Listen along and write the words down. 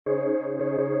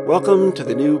Welcome to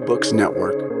the New Books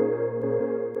Network.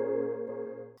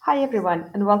 Hi everyone,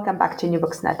 and welcome back to New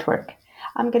Books Network.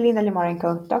 I'm Galina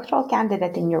Limorenko, doctoral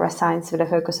candidate in neuroscience with a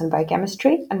focus on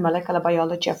biochemistry and molecular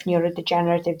biology of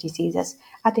neurodegenerative diseases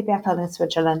at EPFL in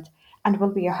Switzerland, and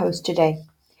will be your host today.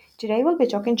 Today we'll be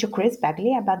talking to Chris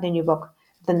Bagley about the new book,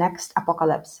 The Next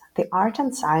Apocalypse: The Art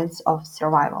and Science of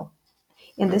Survival.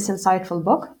 In this insightful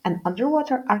book, an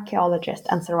underwater archaeologist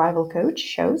and survival coach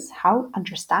shows how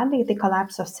understanding the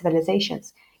collapse of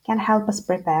civilizations can help us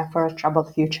prepare for a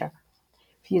troubled future.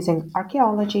 Fusing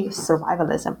archaeology,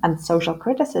 survivalism, and social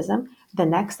criticism, The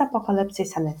Next Apocalypse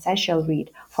is an essential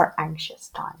read for anxious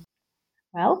times.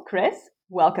 Well, Chris,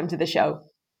 welcome to the show.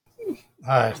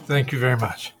 Hi, thank you very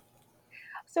much.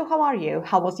 So, how are you?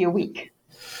 How was your week?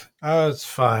 It's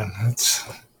fine.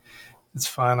 It's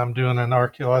fine. I'm doing an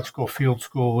archaeological field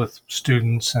school with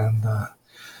students, and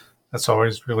that's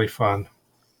always really fun.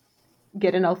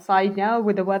 Getting outside now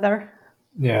with the weather.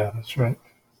 Yeah, that's right.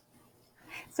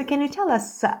 So, can you tell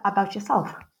us about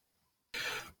yourself?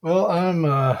 Well, I'm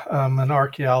an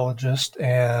archaeologist,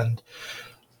 and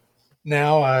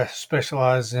now I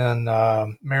specialize in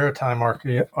maritime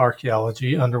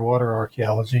archaeology, underwater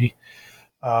archaeology,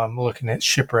 looking at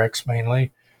shipwrecks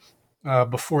mainly.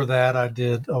 Before that, I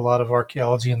did a lot of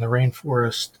archaeology in the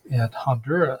rainforest in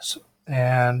Honduras,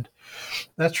 and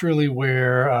that's really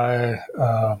where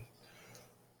I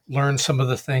learned some of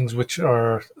the things which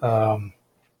I've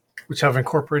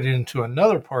incorporated into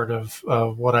another part of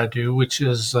what I do, which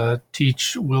is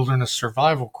teach wilderness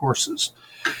survival courses.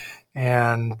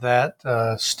 And that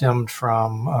stemmed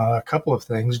from a couple of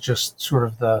things, just sort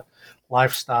of the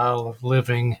lifestyle of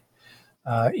living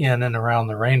in and around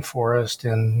the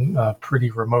rainforest in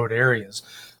pretty remote areas.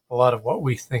 A lot of what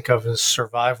we think of as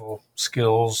survival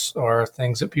skills are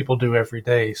things that people do every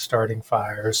day, starting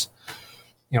fires,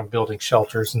 building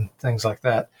shelters and things like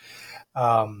that.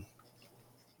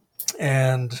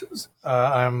 And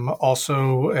I'm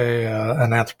also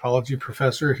an anthropology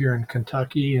professor here in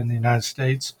Kentucky in the United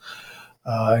States,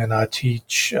 and I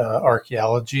teach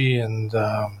archaeology and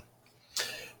a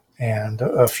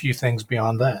few things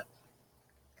beyond that.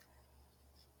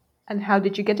 And how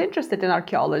did you get interested in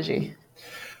archaeology?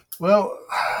 Well,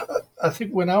 I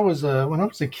think when I was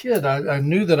a kid, I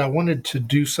knew that I wanted to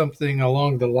do something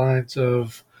along the lines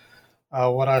of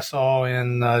what I saw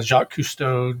in Jacques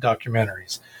Cousteau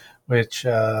documentaries, which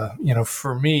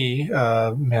for me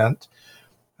meant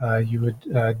you would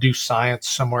do science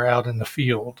somewhere out in the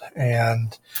field,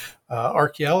 and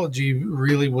archaeology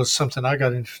really was something I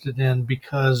got interested in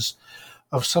because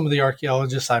of some of the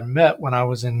archaeologists I met when I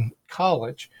was in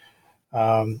college.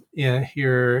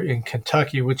 Here in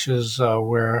Kentucky, which is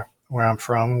where I'm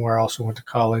from, where I also went to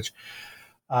college,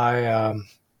 I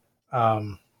I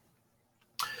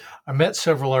met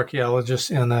several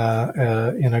archaeologists in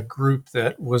a group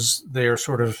that was there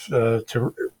sort of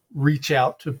to reach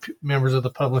out to members of the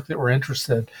public that were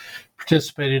interested.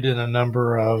 Participated in a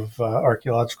number of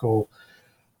archaeological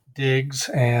digs,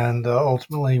 and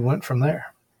ultimately went from there.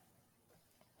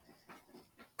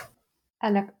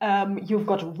 And you've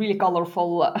got a really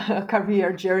colorful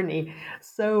career journey.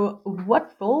 So,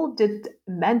 what role did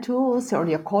mentors or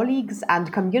your colleagues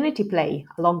and community play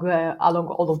along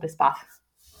all of this path?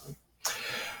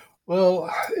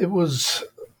 Well, it was.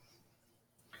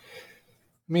 I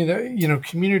mean,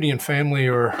 community and family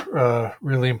are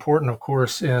really important, of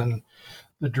course, in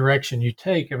the direction you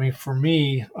take. I mean, for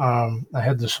me, I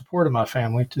had the support of my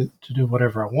family to do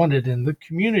whatever I wanted, and the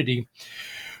community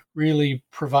really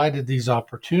provided these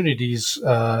opportunities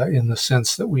in the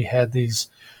sense that we had these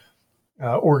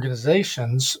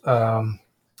organizations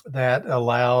that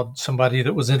allowed somebody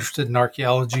that was interested in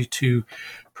archaeology to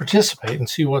participate and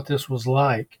see what this was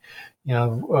like.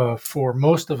 For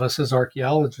most of us as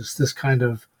archaeologists, this kind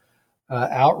of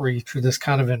outreach or this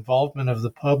kind of involvement of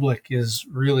the public is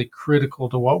really critical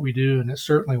to what we do, and it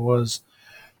certainly was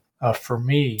for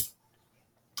me.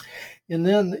 And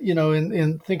then,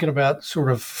 in thinking about sort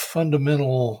of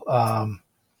fundamental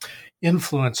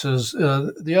influences,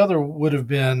 the other would have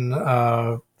been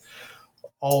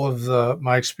all of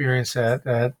my experience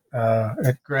at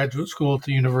graduate school at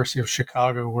the University of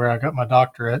Chicago, where I got my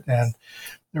doctorate, and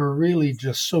there were really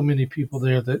just so many people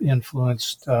there that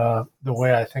influenced the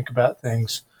way I think about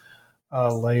things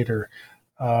later,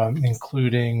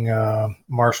 including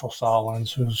Marshall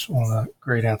Solins, who's one of the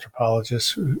great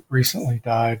anthropologists who recently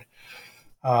died,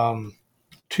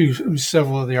 to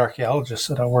several of the archaeologists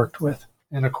that I worked with,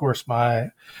 and of course my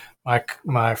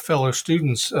fellow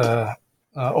students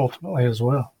ultimately as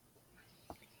well.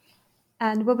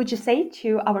 And what would you say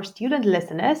to our student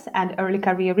listeners and early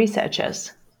career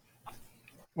researchers?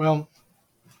 Well,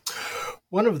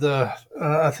 one of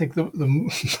I think the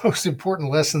most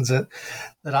important lessons that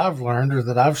I've learned or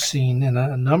that I've seen in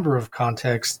a number of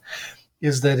contexts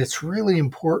is that it's really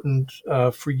important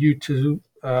for you to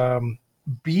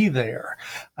be there.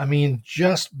 I mean,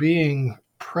 just being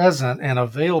present and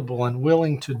available and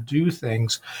willing to do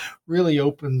things really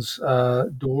opens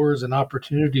doors and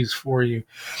opportunities for you.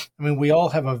 I mean, we all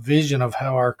have a vision of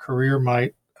how our career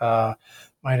might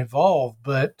evolve,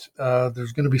 but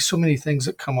there's going to be so many things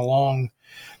that come along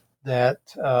that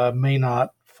may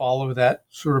not follow that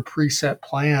sort of preset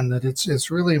plan that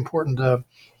it's really important to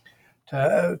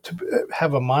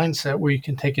have a mindset where you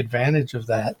can take advantage of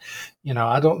that. You know,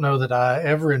 I don't know that I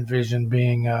ever envisioned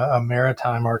being a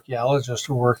maritime archaeologist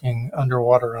or working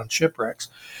underwater on shipwrecks.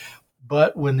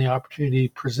 But when the opportunity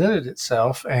presented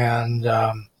itself and,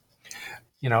 and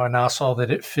I saw that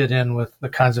it fit in with the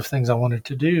kinds of things I wanted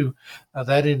to do,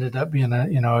 that ended up being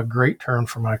a great turn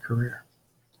for my career.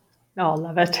 Oh,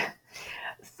 love it.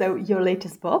 So your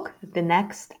latest book, The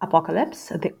Next Apocalypse,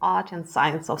 The Art and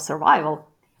Science of Survival.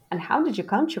 And how did you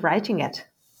come to writing it?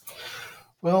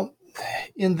 Well,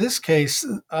 in this case,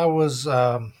 I was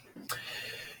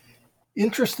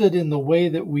interested in the way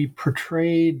that we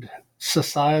portrayed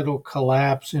societal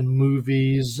collapse in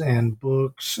movies and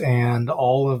books and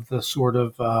all of the sort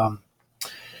of,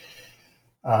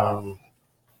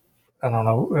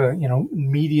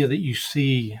 media that you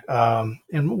see.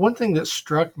 And one thing that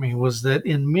struck me was that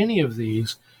in many of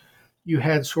these, you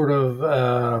had sort of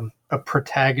a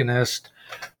protagonist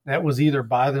that was either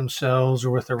by themselves or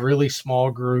with a really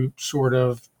small group, sort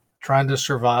of trying to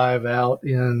survive out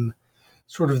in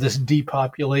sort of this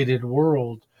depopulated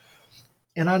world.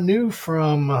 And I knew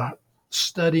from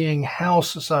studying how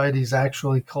societies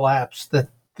actually collapse that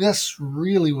this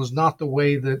really was not the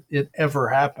way that it ever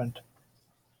happened.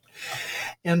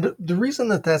 And the reason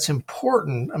that that's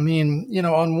important, I mean,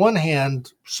 on one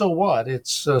hand, so what?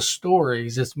 It's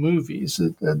stories, it's movies.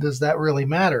 Does that really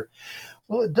matter?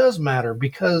 Well, it does matter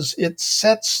because it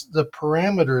sets the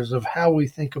parameters of how we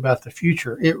think about the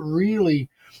future. It really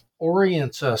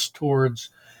orients us towards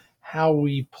how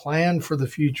we plan for the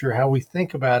future, how we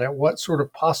think about it, what sort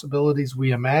of possibilities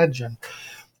we imagine.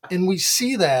 And we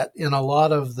see that in a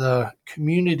lot of the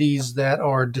communities that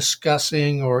are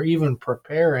discussing or even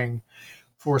preparing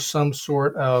for some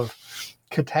sort of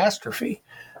catastrophe.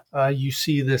 You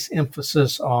see this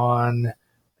emphasis on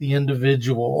the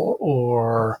individual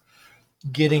or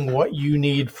getting what you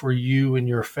need for you and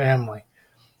your family,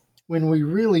 when we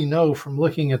really know from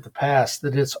looking at the past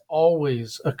that it's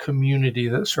always a community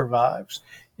that survives.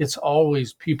 It's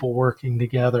always people working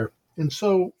together. And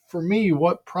so for me,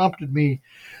 what prompted me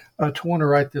to want to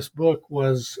write this book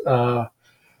was, I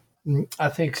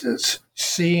think,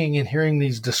 seeing and hearing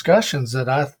these discussions that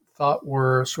I thought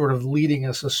were sort of leading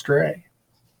us astray.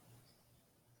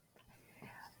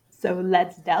 So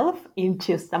let's delve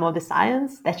into some of the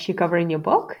science that you cover in your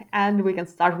book, and we can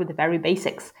start with the very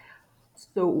basics.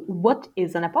 So what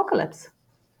is an apocalypse?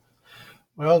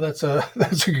 Well, that's a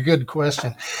good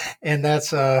question, and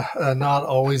that's not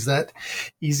always that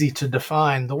easy to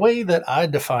define. The way that I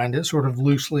defined it, sort of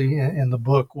loosely in the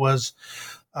book, was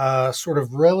sort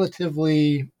of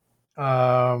relatively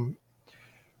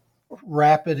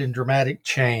rapid and dramatic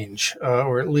change,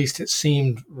 or at least it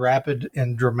seemed rapid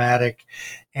and dramatic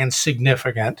and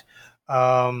significant.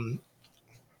 And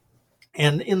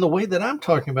in the way that I'm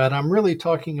talking about, I'm really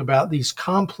talking about these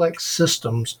complex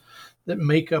systems that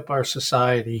make up our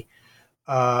society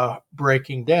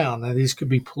breaking down. Now, these could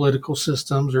be political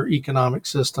systems or economic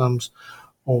systems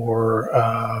or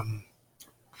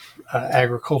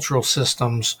agricultural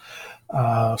systems,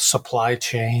 supply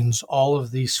chains, all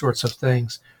of these sorts of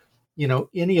things.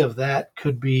 Any of that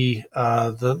could be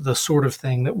the sort of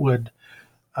thing that would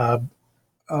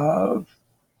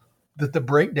that the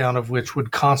breakdown of which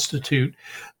would constitute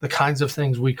the kinds of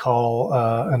things we call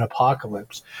an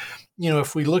apocalypse.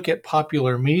 If we look at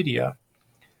popular media,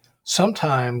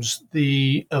 sometimes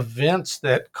the events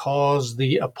that cause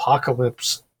the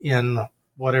apocalypse in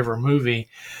whatever movie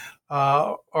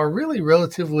are really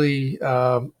relatively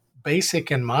basic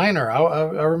and minor. I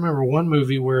remember one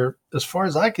movie where, as far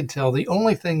as I could tell, the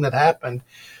only thing that happened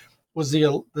was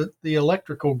the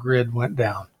electrical grid went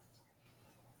down.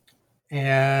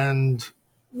 And,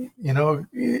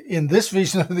 in this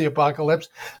vision of the apocalypse,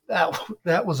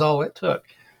 that was all it took.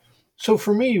 So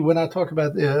for me, when I talk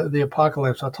about the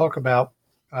apocalypse, I talk about,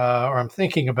 or I'm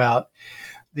thinking about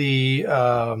these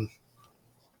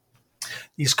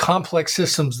complex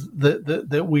systems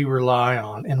that we rely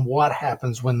on and what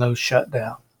happens when those shut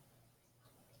down.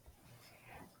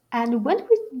 And when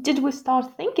did we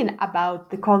start thinking about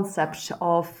the concept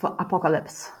of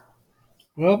apocalypse?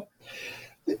 Well,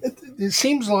 it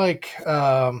seems like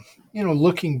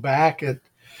looking back at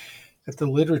the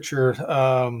literature,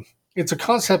 it's a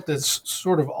concept that's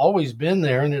sort of always been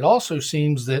there, and it also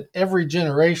seems that every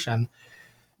generation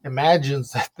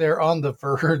imagines that they're on the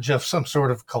verge of some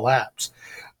sort of collapse.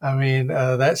 I mean,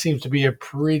 that seems to be a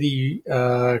pretty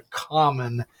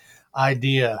common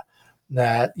idea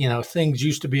that, things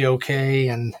used to be okay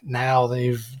and now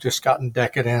they've just gotten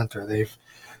decadent or they've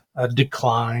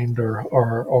declined or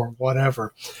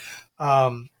whatever.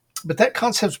 But that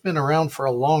concept's been around for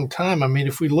a long time. I mean,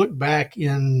 if we look back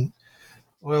in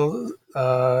the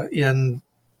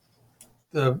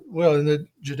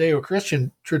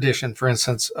Judeo-Christian tradition, for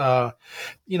instance,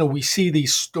 we see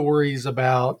these stories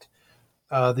about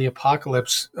the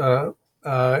apocalypse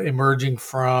emerging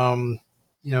from,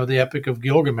 the Epic of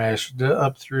Gilgamesh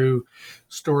up through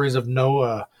stories of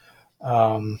Noah.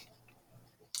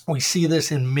 We see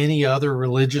this in many other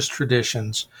religious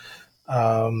traditions,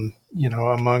 among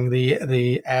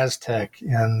the Aztec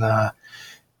in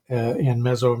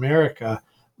Mesoamerica.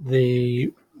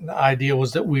 The idea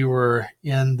was that we were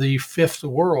in the fifth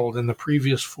world and the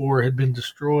previous four had been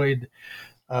destroyed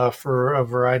for a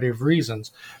variety of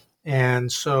reasons.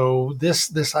 And so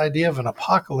this idea of an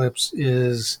apocalypse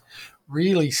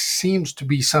really seems to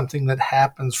be something that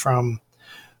happens from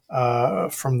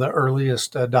the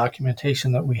earliest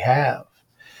documentation that we have.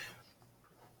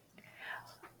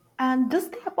 And does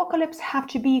the apocalypse have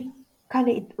to be kind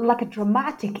of like a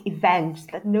dramatic event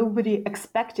that nobody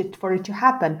expected for it to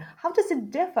happen? How does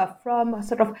it differ from a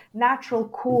sort of natural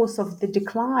course of the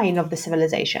decline of the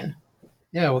civilization?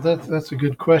 Yeah, well, that's a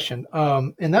good question,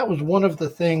 and that was one of the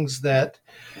things that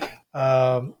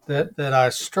I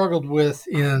struggled with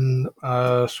in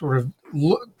sort of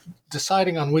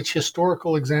deciding on which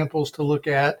historical examples to look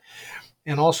at,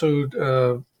 and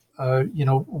also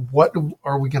what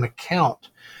are we going to count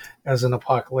as an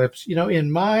apocalypse?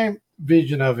 In my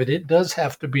vision of it, it does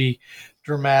have to be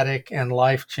dramatic and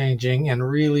life-changing and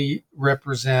really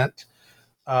represent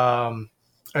a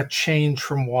change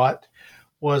from what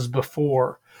was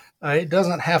before. It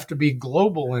doesn't have to be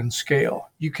global in scale.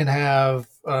 You can have,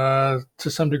 to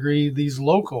some degree, these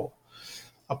local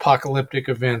apocalyptic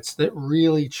events that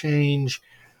really change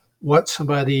what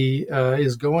somebody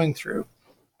is going through.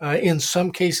 In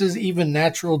some cases, even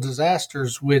natural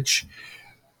disasters, which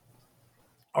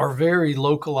are very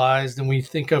localized and we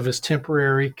think of as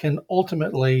temporary, can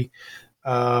ultimately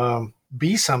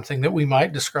be something that we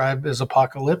might describe as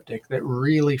apocalyptic, that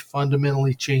really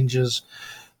fundamentally changes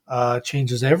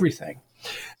everything.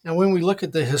 Now, when we look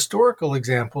at the historical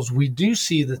examples, we do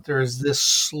see that there is this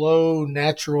slow,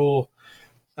 natural,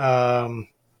 we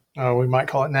might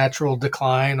call it natural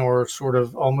decline or sort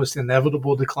of almost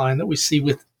inevitable decline that we see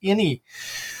with any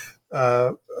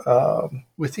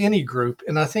group.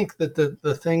 And I think that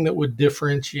the thing that would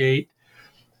differentiate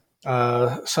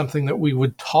something that we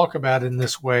would talk about in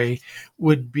this way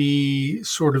would be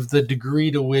sort of the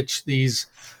degree to which these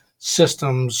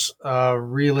systems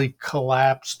really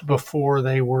collapsed before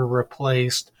they were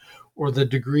replaced, or the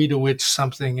degree to which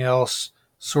something else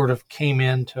sort of came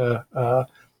in to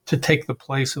take the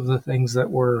place of the things that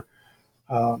were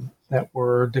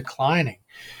declining.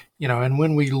 And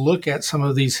when we look at some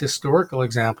of these historical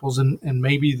examples, and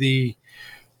maybe the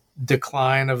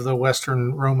decline of the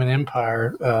Western Roman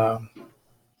Empire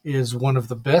is one of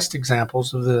the best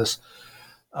examples of this.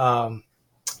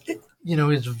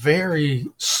 It's very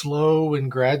slow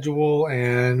and gradual,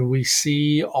 and we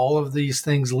see all of these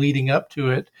things leading up to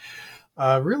it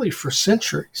really for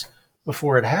centuries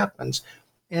before it happens.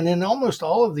 And in almost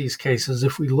all of these cases,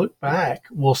 if we look back,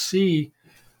 we'll see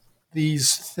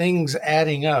these things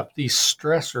adding up, these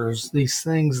stressors, these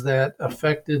things that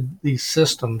affected these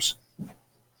systems.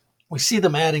 We see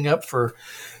them adding up for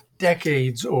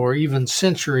decades or even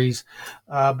centuries,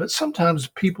 but sometimes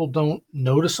people don't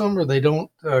notice them, or they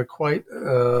don't quite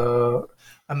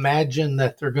imagine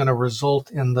that they're going to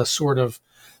result in the sort of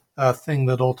thing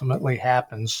that ultimately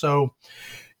happens. So,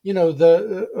 an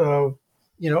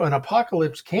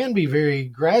apocalypse can be very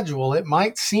gradual. It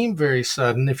might seem very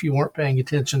sudden if you weren't paying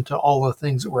attention to all the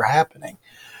things that were happening.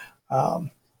 I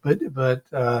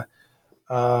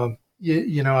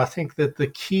think that the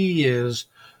key is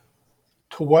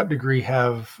to what degree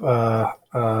has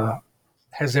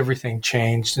everything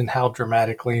changed, and how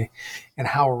dramatically and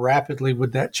how rapidly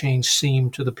would that change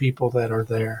seem to the people that are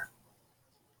there.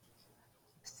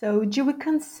 So, do we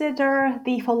consider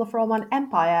the fall of Roman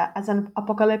Empire as an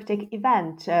apocalyptic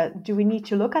event? Do we need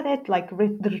to look at it like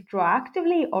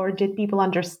retroactively, or did people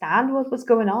understand what was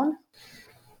going on?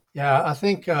 Yeah, I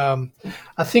think one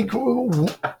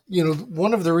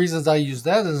of the reasons I use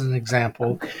that as an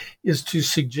example is to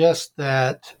suggest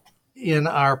that in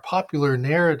our popular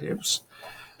narratives,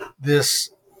 this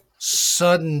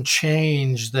sudden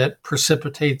change that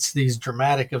precipitates these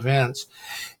dramatic events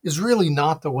is really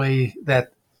not the way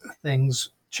that things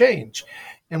change.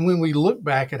 And when we look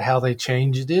back at how they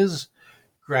change, it is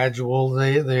gradual.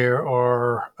 There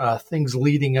are things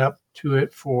leading up to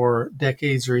it for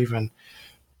decades or even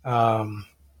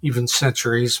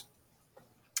centuries.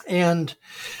 And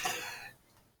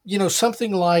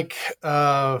something like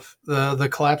the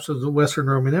collapse of the Western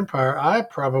Roman Empire, I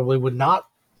probably would not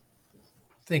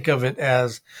think of it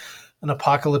as an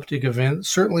apocalyptic event,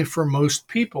 certainly for most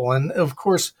people. And of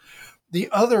course, the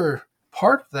other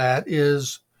part of that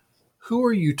is, who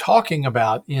are you talking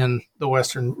about in the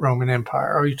Western Roman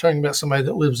Empire? Are you talking about somebody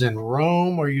that lives in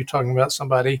Rome? Or are you talking about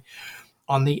somebody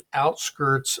on the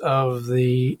outskirts of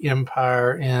the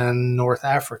empire in North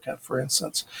Africa, for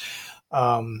instance?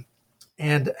 And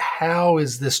how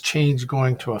is this change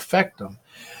going to affect them?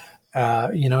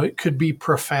 It could be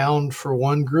profound for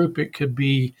one group. It could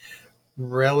be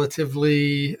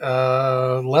relatively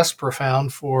less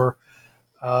profound for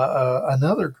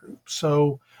another group.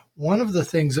 So one of the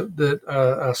things that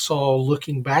I saw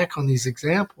looking back on these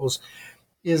examples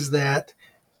is that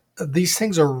these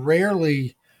things are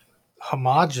rarely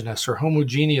homogeneous or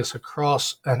homogeneous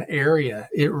across an area.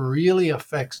 It really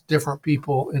affects different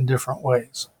people in different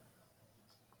ways.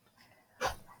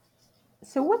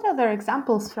 So, what other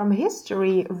examples from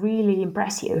history really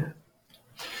impress you?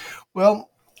 Well,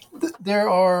 there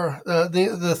are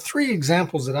the three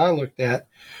examples that I looked at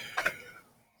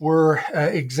were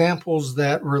examples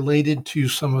that related to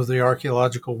some of the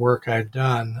archaeological work I'd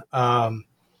done.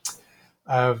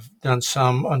 I've done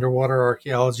some underwater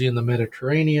archaeology in the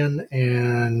Mediterranean,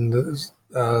 and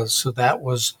so that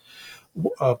was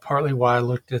partly why I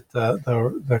looked at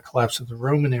the collapse of the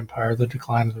Roman Empire, the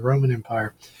decline of the Roman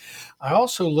Empire. I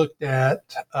also looked at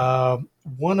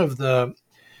one of the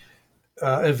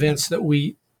events that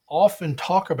we often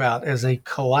talk about as a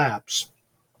collapse,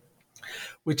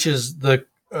 which is the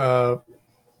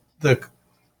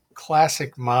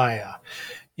classic Maya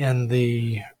in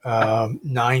the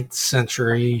 9th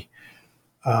century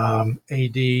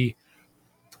AD.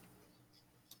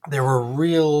 There were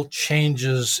real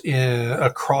changes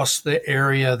across the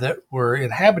area that were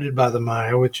inhabited by the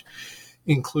Maya, which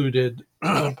included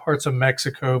parts of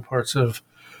Mexico, parts of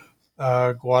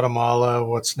Guatemala,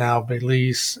 what's now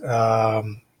Belize,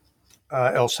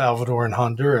 El Salvador, and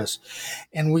Honduras.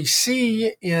 And we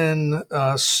see in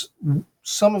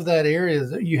some of that area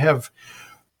that you have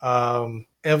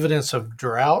evidence of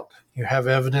drought, you have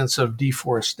evidence of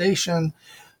deforestation,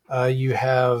 you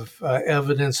have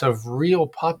evidence of real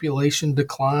population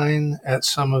decline at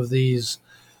some of these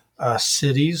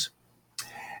cities.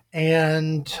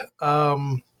 And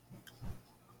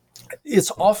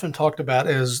it's often talked about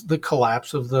as the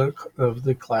collapse of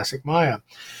the classic Maya.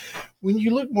 When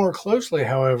you look more closely,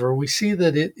 however, we see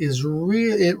that it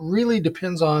really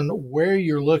depends on where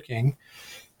you're looking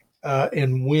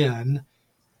and when,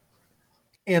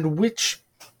 and which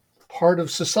part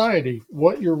of society,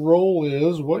 what your role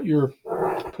is, what your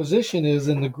position is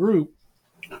in the group,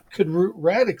 could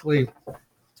radically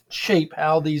shape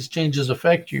how these changes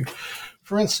affect you.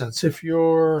 For instance, if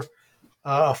you're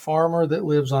a farmer that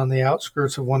lives on the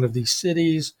outskirts of one of these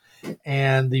cities,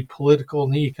 and the political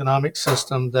and the economic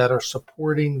system that are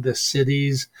supporting the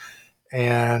cities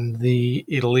and the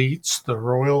elites, the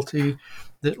royalty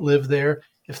that live there,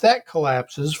 if that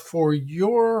collapses, for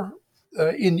your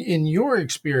in your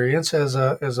experience as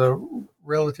a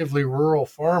relatively rural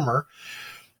farmer,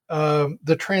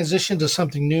 the transition to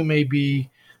something new may be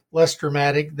less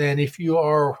dramatic than if you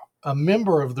are a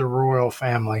member of the royal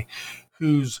family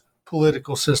whose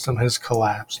political system has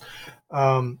collapsed.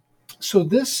 So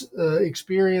this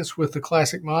experience with the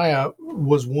classic Maya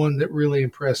was one that really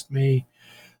impressed me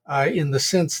in the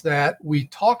sense that we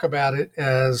talk about it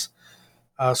as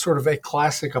sort of a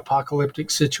classic apocalyptic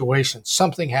situation.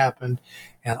 Something happened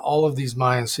and all of these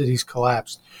Mayan cities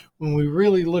collapsed. When we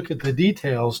really look at the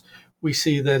details, we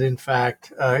see that, in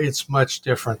fact, it's much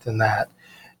different than that.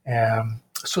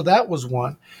 So that was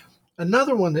one.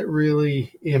 Another one that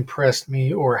really impressed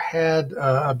me or had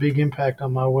a big impact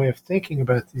on my way of thinking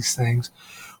about these things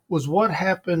was what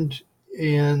happened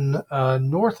in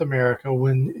North America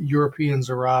when Europeans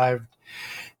arrived,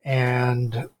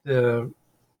 and there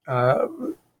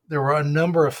were a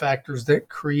number of factors that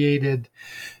created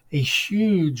a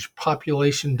huge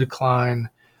population decline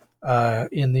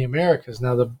in the Americas.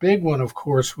 Now, the big one, of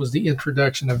course, was the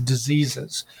introduction of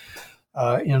diseases.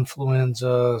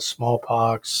 influenza,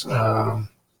 smallpox, a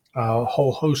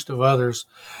whole host of others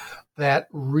that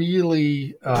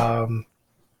really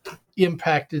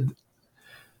impacted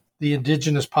the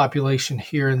indigenous population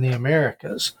here in the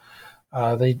Americas.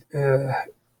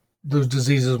 Those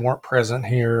diseases weren't present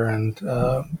here, and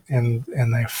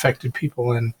they affected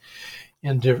people in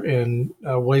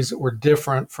ways that were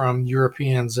different from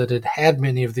Europeans that had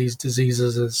many of these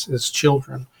diseases as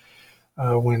children,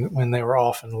 when they were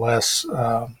often less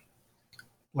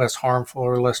harmful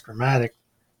or less dramatic.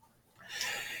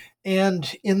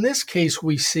 And in this case,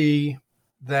 we see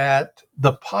that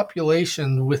the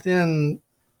population within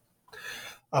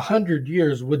 100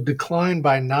 years would decline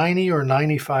by 90 or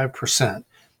 95%.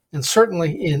 And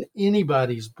certainly in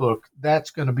anybody's book,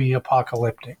 that's going to be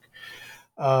apocalyptic.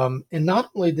 And not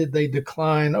only did they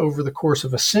decline over the course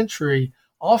of a century,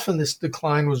 often this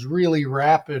decline was really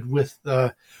rapid with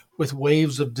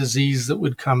waves of disease that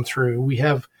would come through. We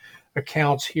have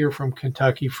accounts here from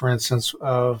Kentucky, for instance,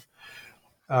 of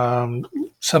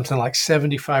something like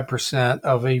 75%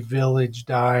 of a village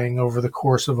dying over the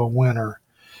course of a winter.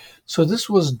 So this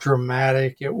was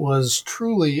dramatic. It was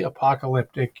truly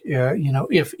apocalyptic,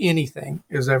 if anything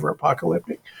is ever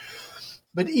apocalyptic.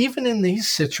 But even in these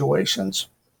situations,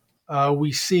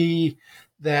 we see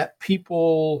that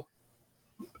people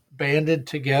banded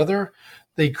together.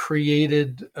 They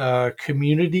created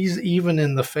communities, even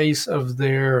in the face of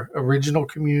their original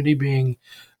community being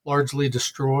largely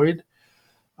destroyed.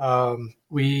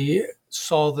 We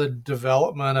saw the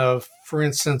development of, for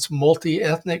instance,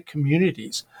 multi-ethnic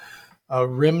communities,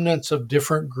 remnants of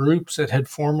different groups that had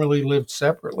formerly lived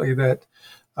separately that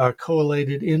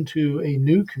collated into a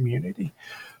new community.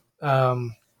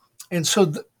 And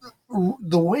so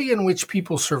the way in which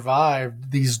people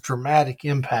survived these dramatic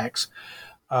impacts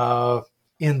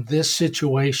in this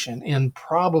situation, in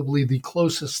probably the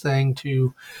closest thing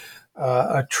to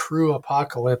a true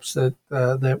apocalypse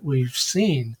that we've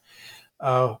seen,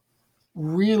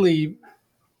 really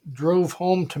drove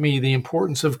home to me the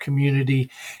importance of community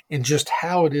and just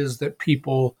how it is that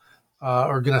people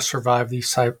are going to survive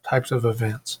these types of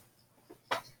events.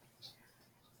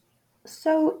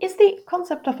 So, is the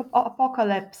concept of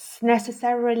apocalypse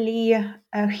necessarily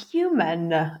a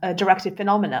human-directed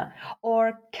phenomena,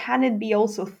 or can it be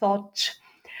also thought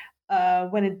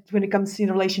when it comes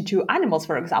in relation to animals,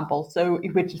 for example? So,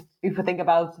 if we think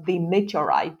about the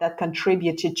meteorite that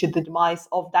contributed to the demise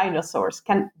of dinosaurs,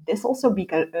 can this also be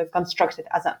constructed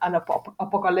as an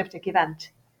apocalyptic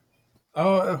event?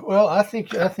 Oh, well, I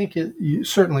think you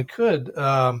certainly could.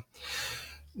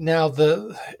 Now,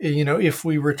 if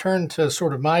we return to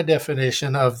sort of my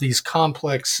definition of these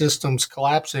complex systems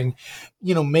collapsing,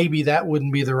 maybe that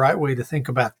wouldn't be the right way to think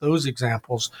about those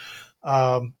examples.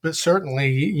 But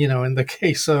certainly, in the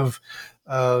case of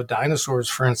dinosaurs,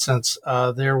 for instance,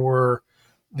 there were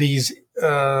these,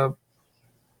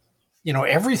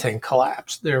 everything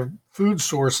collapsed. Their food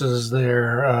sources,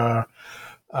 their,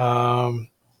 the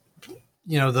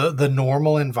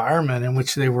normal environment in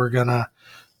which they were gonna.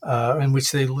 In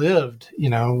which they lived,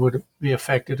 would be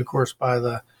affected, of course, by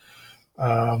the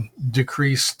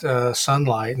decreased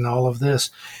sunlight and all of this.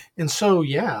 And so,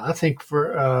 yeah, I think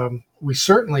we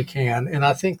certainly can. And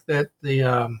I think that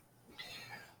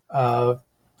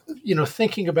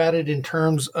thinking about it in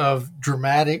terms of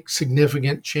dramatic,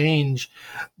 significant change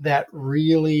that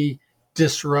really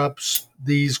disrupts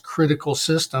these critical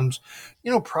systems,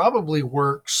 probably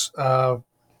works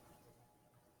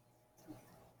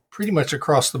pretty much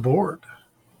across the board.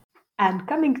 And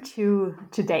coming to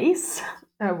today's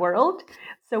world,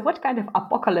 so what kind of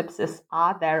apocalypses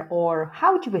are there, or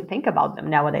how do we think about them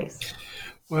nowadays?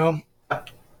 Well,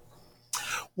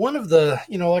 one of the,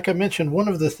 like I mentioned, one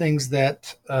of the things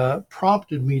that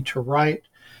prompted me to write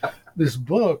this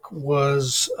book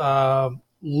was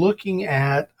looking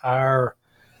at our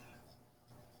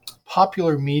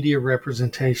popular media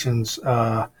representations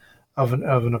of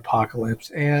an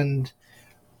apocalypse. And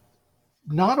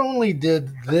not only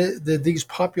did these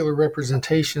popular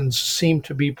representations seem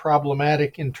to be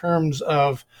problematic in terms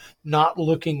of not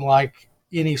looking like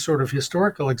any sort of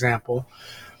historical example,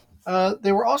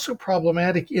 they were also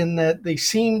problematic in that they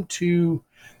seemed to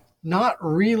not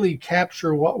really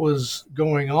capture what was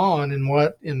going on and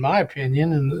what, in my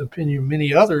opinion, and the opinion of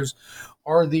many others,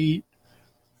 are the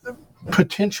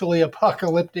potentially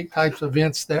apocalyptic types of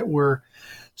events that we're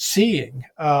seeing.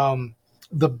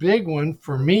 The big one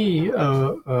for me,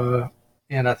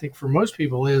 and I think for most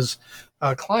people, is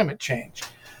climate change.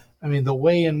 I mean, the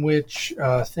way in which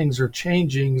things are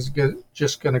changing is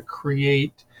just going to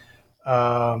create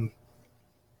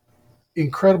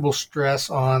incredible stress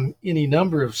on any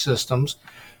number of systems.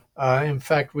 In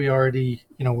fact, we already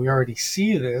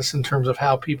see this in terms of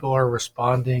how people are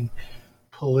responding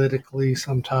politically.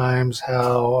 Sometimes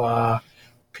how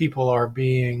people are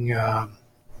being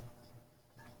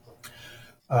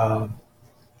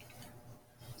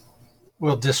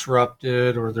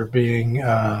disrupted, or they're being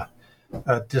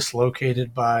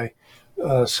dislocated by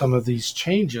some of these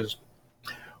changes.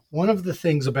 One of the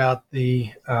things about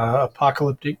the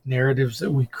apocalyptic narratives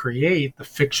that we create, the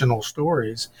fictional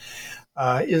stories,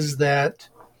 is that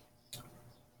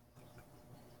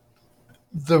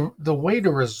the way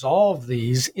to resolve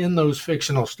these in those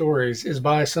fictional stories is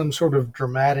by some sort of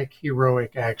dramatic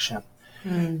heroic action.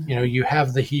 You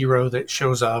have the hero that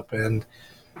shows up and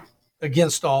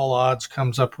against all odds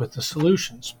comes up with the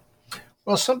solutions.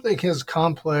 Well, something as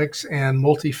complex and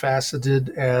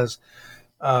multifaceted as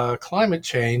climate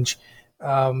change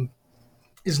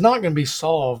is not going to be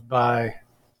solved by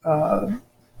a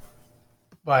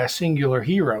singular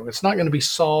hero. It's not going to be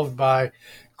solved by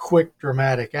quick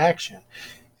dramatic action.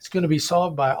 It's going to be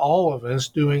solved by all of us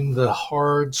doing the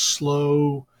hard,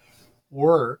 slow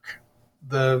work,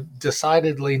 the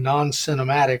decidedly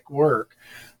non-cinematic work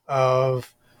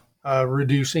of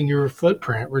reducing your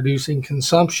footprint, reducing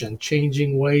consumption,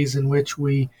 changing ways in which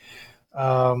we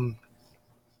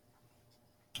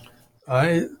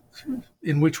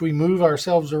move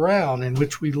ourselves around, in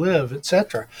which we live,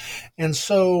 etc. And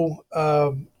so,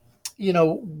 one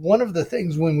of the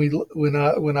things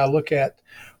when I look at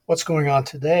what's going on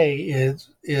today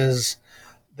is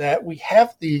that we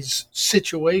have these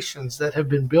situations that have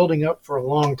been building up for a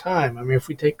long time. I mean, if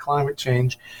we take climate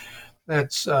change,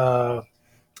 that's one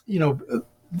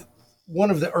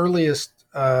of the earliest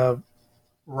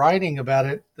writing about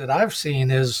it that I've seen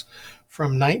is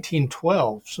from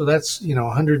 1912. So that's,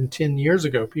 110 years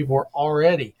ago. People were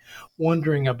already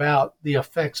wondering about the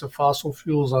effects of fossil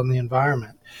fuels on the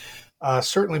environment.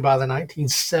 Certainly by the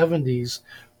 1970s,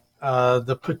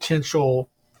 the potential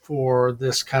for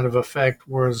this kind of effect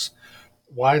was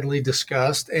widely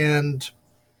discussed. And,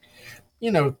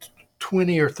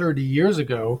 20 or 30 years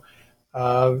ago,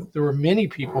 there were many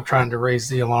people trying to raise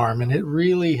the alarm. And it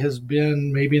really has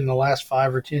been maybe in the last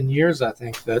 5 or 10 years, I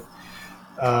think, that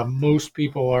most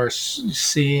people are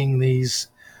seeing these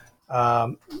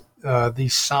signs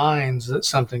that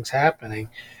something's happening.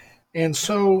 And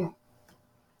so,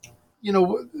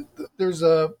 there's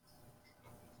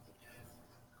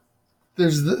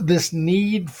this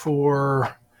need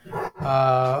for,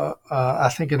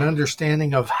 I think, an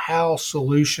understanding of how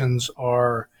solutions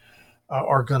are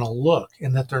going to look,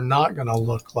 and that they're not going to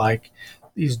look like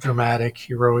these dramatic,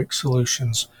 heroic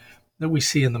solutions that we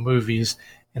see in the movies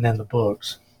and in the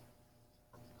books.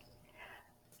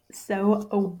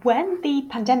 So when the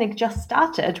pandemic just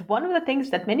started, one of the things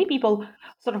that many people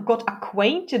sort of got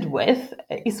acquainted with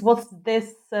was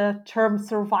this term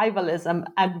survivalism.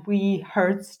 And we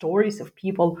heard stories of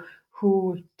people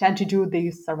who tend to do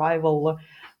the survival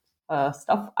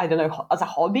stuff, I don't know, as a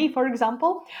hobby, for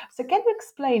example. So can you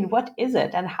explain what is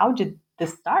it and how did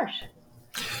this start?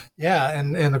 Yeah,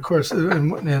 and of course,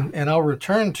 and I'll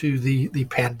return to the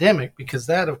pandemic, because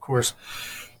that, of course,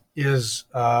 is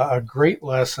a great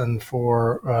lesson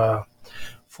for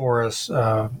us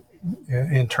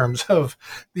in terms of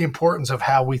the importance of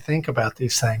how we think about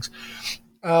these things.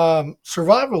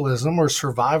 Survivalism or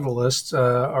survivalists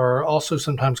are also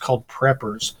sometimes called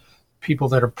preppers, people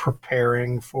that are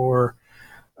preparing for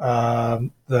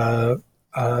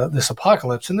this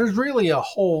apocalypse. And there's really a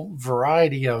whole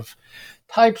variety of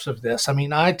types of this. I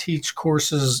mean, I teach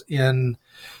courses in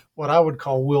what I would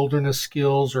call wilderness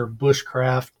skills or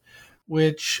bushcraft,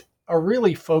 which are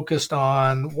really focused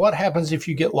on what happens if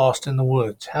you get lost in the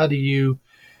woods. How do you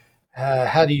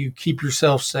keep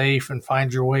yourself safe and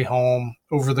find your way home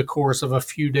over the course of a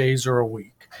few days or a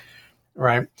week,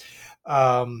 right?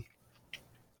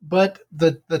 But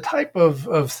the type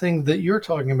of thing that you're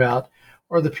talking about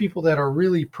are the people that are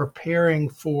really preparing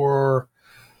for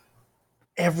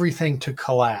everything to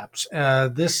collapse.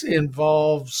 This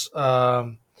involves,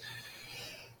 well,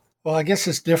 I guess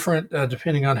it's different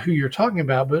depending on who you're talking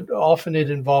about, but often it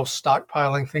involves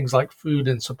stockpiling things like food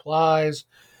and supplies.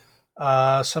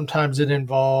 Sometimes it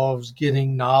involves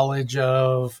getting knowledge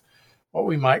of what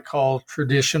we might call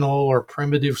traditional or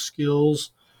primitive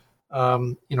skills.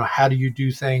 How do you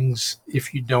do things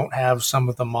if you don't have some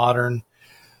of the modern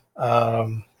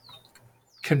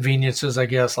conveniences, I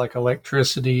guess, like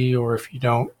electricity, or if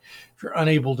you're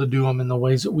unable to do them in the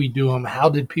ways that we do them, how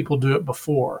did people do it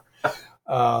before?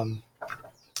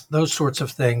 Those sorts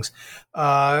of things.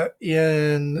 Here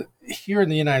in the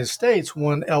United States,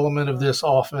 one element of this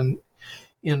often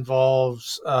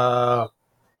involves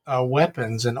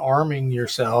weapons and arming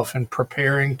yourself and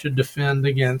preparing to defend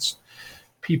against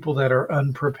people that are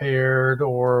unprepared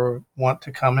or want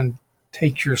to come and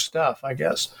take your stuff, I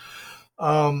guess.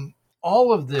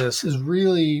 All of this is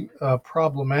really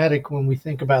problematic when we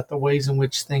think about the ways in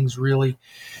which things really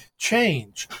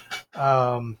change.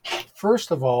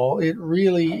 First of all, it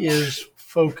really is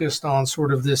focused on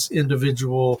sort of this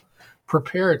individual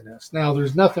preparedness. Now,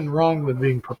 there's nothing wrong with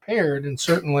being prepared, and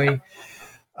certainly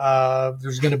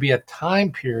there's going to be a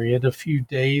time period, a few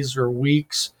days or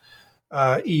weeks,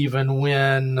 even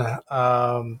when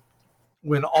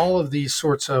all of these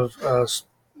sorts of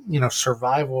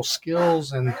survival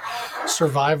skills and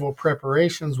survival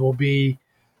preparations will be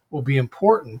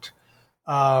important.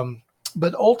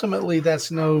 But ultimately,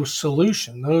 that's no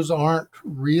solution. Those aren't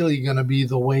really going to be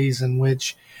the ways in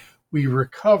which we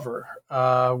recover.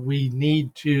 We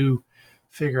need to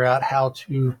figure out how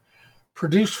to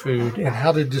produce food and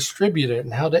how to distribute it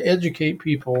and how to educate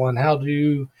people and how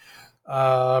to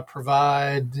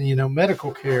provide,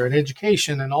 medical care and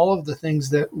education and all of the things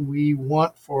that we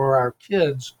want for our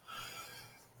kids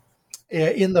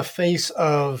in the face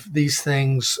of these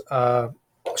things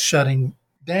shutting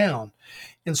down.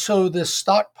 And so this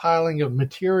stockpiling of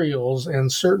materials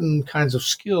and certain kinds of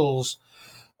skills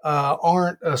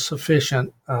aren't a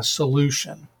sufficient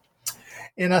solution.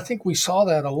 And I think we saw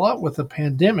that a lot with the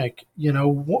pandemic.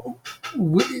 During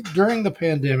the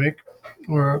pandemic,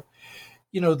 or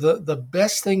the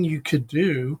best thing you could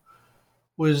do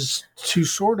was to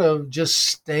sort of just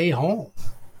stay home.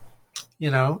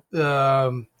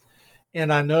 And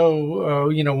I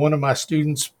know, one of my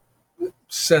students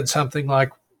said something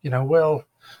like, well,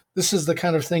 this is the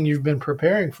kind of thing you've been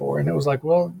preparing for. And it was like,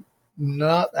 well,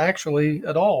 not actually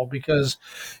at all, because,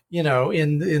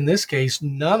 in this case,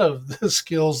 none of the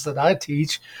skills that I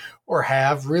teach or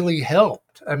have really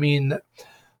helped. I mean,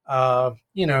 the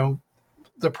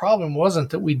problem wasn't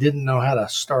that we didn't know how to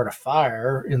start a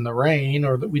fire in the rain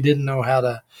or that we didn't know how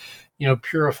to,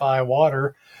 purify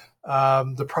water.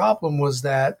 The problem was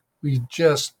that we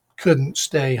just couldn't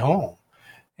stay home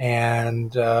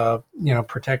and,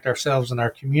 protect ourselves and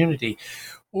our community.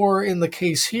 Or in the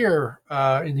case here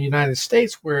in the United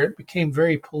States, where it became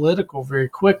very political very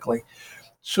quickly.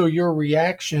 So your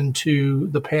reaction to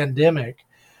the pandemic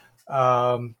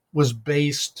was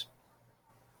based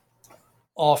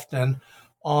often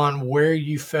on where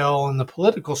you fell in the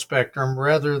political spectrum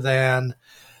rather than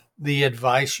the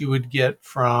advice you would get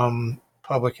from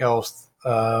public health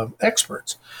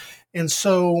experts. And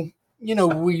so,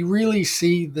 we really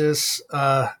see this,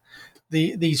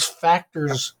 these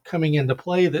factors coming into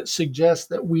play that suggest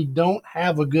that we don't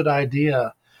have a good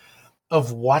idea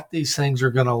of what these things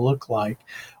are going to look like,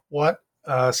 what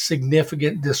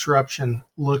significant disruption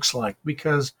looks like.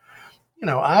 Because,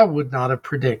 I would not have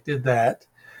predicted that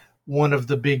one of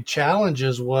the big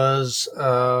challenges was,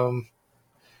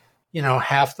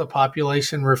 half the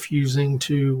population refusing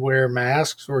to wear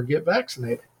masks or get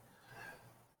vaccinated,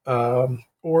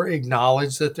 or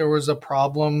acknowledge that there was a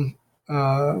problem,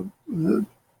 with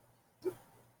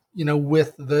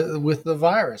the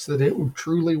virus, that it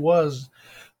truly was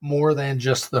more than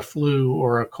just the flu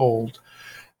or a cold.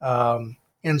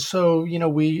 And so,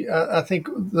 I think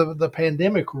the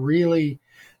pandemic really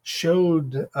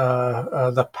showed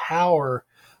the power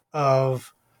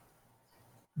of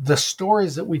the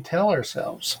stories that we tell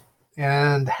ourselves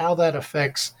and how that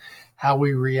affects how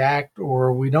we react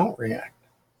or we don't react.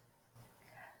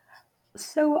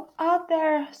 So, are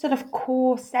there sort of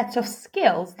core sets of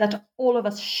skills that all of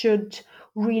us should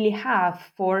really have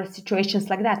for situations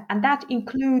like that? And that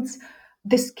includes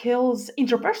the skills,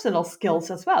 interpersonal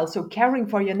skills as well. So, caring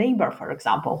for your neighbor, for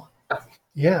example.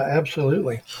 Yeah,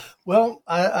 absolutely. Well,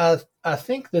 I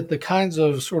think that the kinds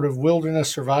of sort of wilderness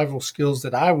survival skills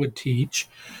that I would teach,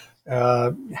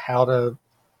 how to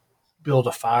build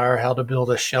a fire, how to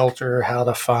build a shelter, how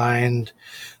to find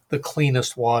the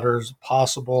cleanest waters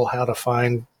possible, how to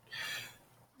find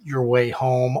your way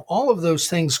home, all of those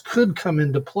things could come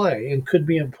into play and could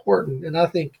be important. And I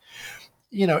think,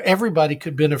 everybody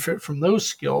could benefit from those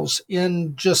skills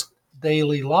in just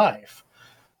daily life,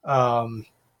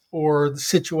 or the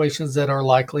situations that are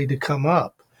likely to come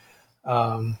up.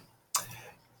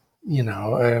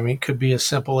 It could be as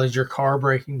simple as your car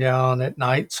breaking down at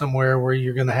night somewhere where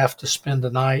you're going to have to spend a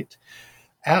night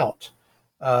out.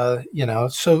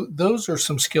 So those are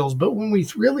some skills. But when we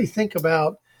really think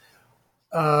about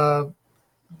the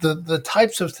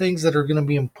types of things that are going to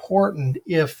be important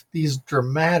if these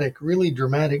really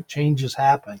dramatic changes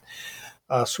happen,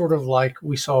 sort of like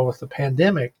we saw with the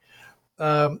pandemic,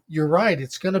 you're right.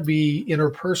 It's going to be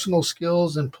interpersonal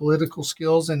skills and political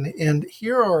skills. And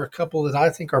here are a couple that I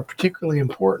think are particularly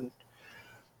important.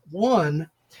 One,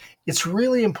 it's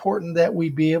really important that we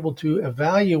be able to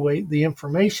evaluate the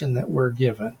information that we're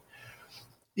given.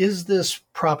 Is this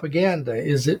propaganda?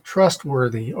 Is it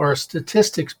trustworthy? Are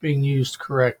statistics being used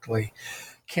correctly?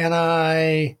 Can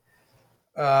I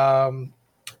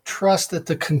trust that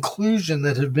the conclusion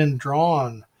that has been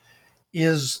drawn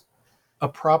is a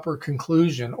proper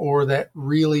conclusion, or that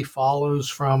really follows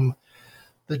from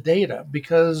the data?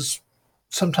 Because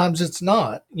sometimes it's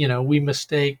not. We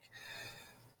mistake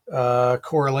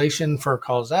correlation for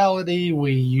causality.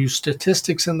 We use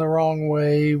statistics in the wrong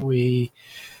way. We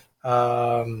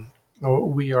are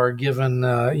given,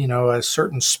 a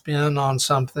certain spin on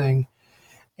something.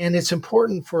 And it's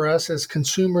important for us as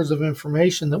consumers of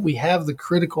information that we have the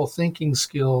critical thinking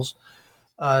skills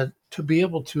to be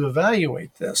able to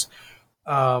evaluate this.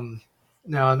 Now,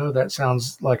 I know that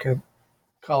sounds like a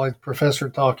college professor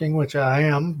talking, which I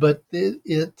am, but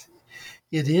it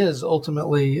is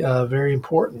ultimately very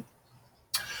important.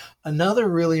 Another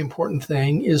really important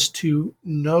thing is to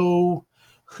know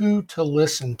who to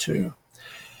listen to.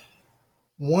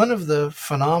 One of the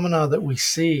phenomena that we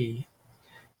see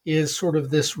is sort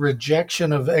of this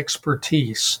rejection of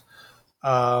expertise,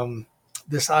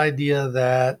 this idea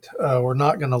that we're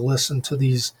not going to listen to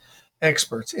these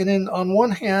experts. And on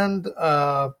one hand,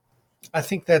 I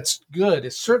think that's good.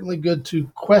 It's certainly good to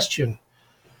question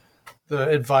the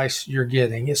advice you're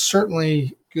getting. It's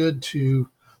certainly good to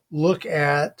look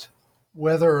at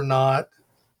whether or not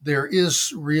there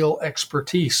is real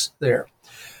expertise there.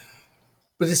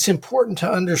 But it's important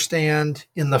to understand,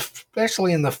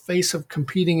 especially in the face of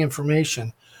competing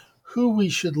information, who we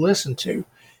should listen to.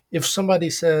 If somebody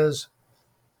says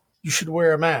you should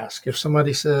wear a mask, if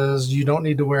somebody says you don't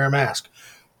need to wear a mask,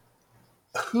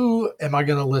 who am I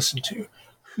going to listen to?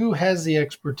 Who has the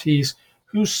expertise?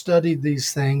 Who studied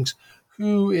these things?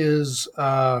 Who is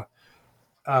less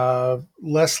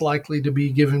likely to be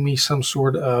giving me some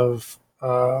sort of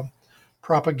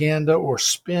propaganda or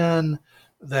spin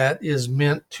that is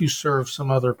meant to serve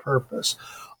some other purpose?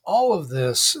 All of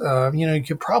this, you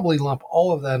could probably lump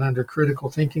all of that under critical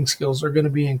thinking skills, are going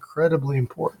to be incredibly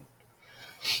important.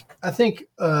 I think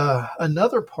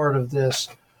another part of this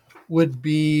would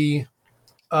be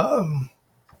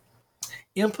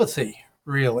empathy,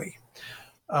 really.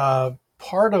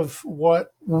 Part of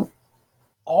what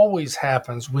always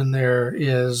happens when there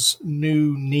is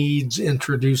new needs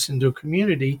introduced into a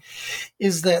community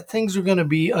is that things are going to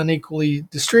be unequally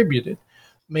distributed.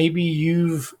 Maybe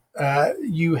you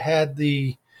had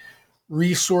the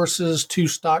resources to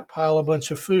stockpile a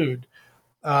bunch of food.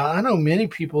 I know many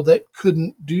people that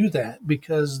couldn't do that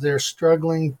because they're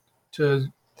struggling to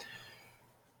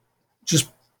just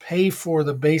pay for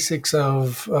the basics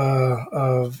of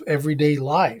everyday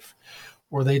life,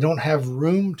 or they don't have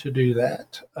room to do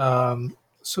that.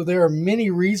 So there are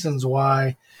many reasons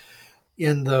why,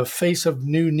 in the face of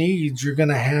new needs, you're going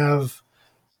to have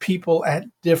people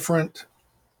in different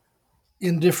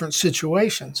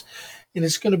situations. And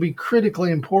it's going to be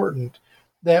critically important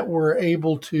that we're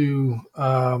able to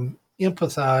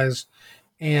empathize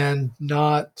and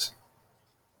not,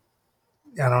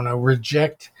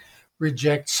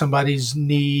 reject somebody's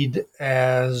need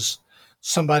as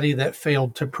somebody that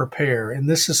failed to prepare. And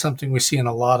this is something we see in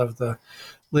a lot of the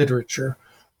literature.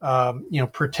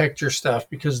 Protect your stuff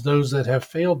because those that have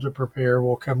failed to prepare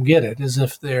will come get it, as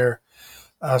if they're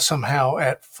somehow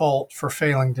at fault for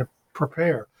failing to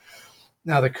prepare.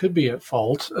 Now, they could be at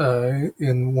fault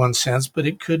in one sense, but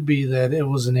it could be that it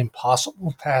was an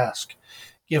impossible task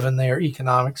given their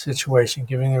economic situation,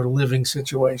 given their living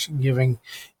situation, given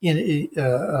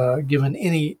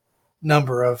any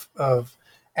number of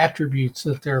attributes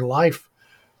that their life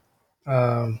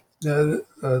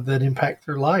that impact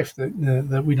their life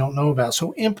that we don't know about.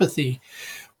 So empathy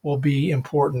will be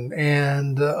important,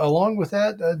 and along with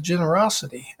that,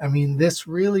 generosity. I mean, this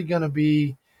really going to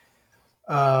be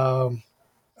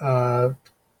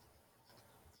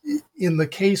in the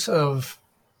case of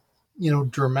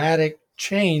dramatic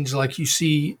change like you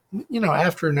see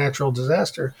after a natural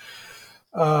disaster.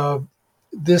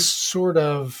 This sort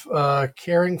of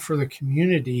caring for the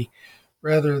community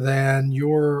rather than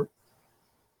your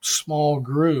small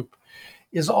group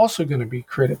is also going to be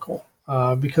critical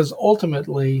because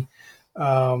ultimately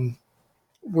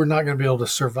we're not going to be able to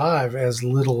survive as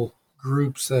little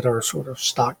groups that are sort of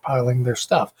stockpiling their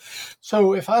stuff.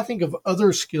 So if I think of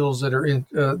other skills that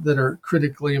are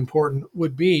critically important,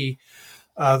 would be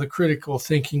the critical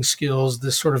thinking skills,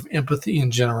 this sort of empathy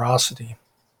and generosity.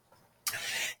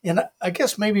 And I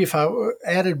guess maybe if I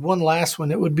added one last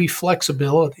one, it would be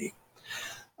flexibility.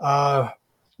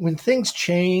 When things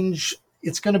change,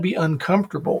 it's going to be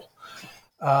uncomfortable.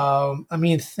 I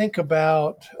mean, think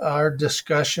about our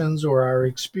discussions or our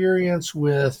experience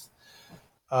with,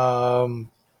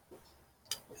 um,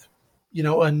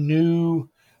 a new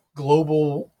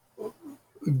global,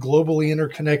 globally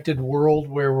interconnected world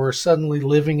where we're suddenly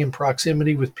living in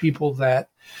proximity with people that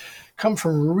come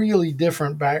from really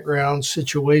different backgrounds,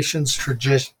 situations,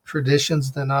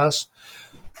 traditions than us.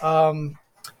 Um,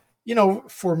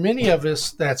 for many of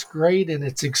us, that's great and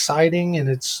it's exciting and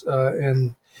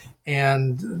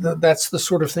that's the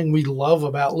sort of thing we love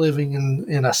about living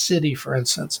in a city, for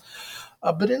instance.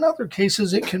 But in other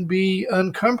cases, it can be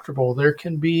uncomfortable. There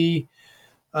can be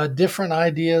different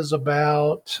ideas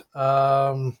about,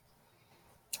 I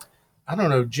don't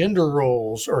know, gender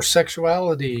roles or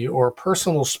sexuality or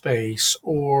personal space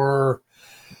or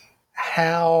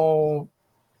how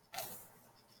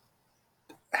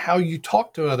you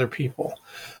talk to other people.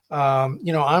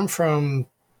 I'm from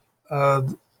uh,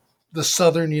 the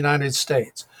southern United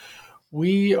States.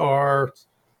 We are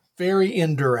very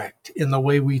indirect in the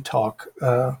way we talk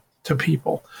to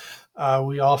people.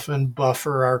 We often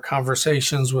buffer our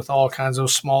conversations with all kinds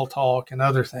of small talk and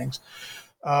other things.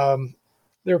 Um,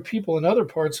 there are people in other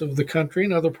parts of the country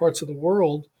and other parts of the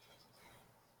world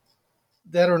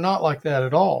that are not like that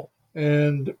at all.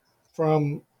 And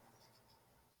from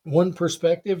one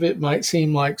perspective, it might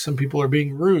seem like some people are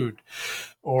being rude.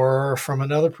 Or from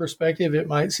another perspective, it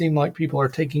might seem like people are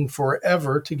taking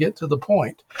forever to get to the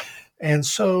point. And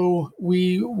so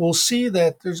we will see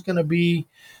that there's going to be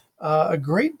a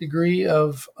great degree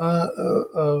of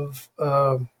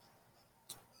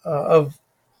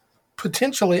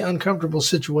potentially uncomfortable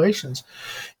situations,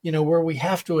 where we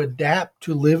have to adapt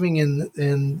to living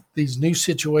in these new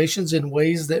situations in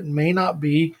ways that may not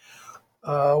be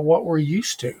what we're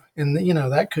used to. And,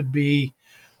 that could be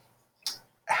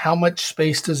how much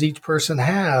space does each person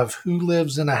have? Who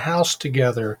lives in a house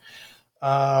together?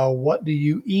 What do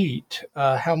you eat?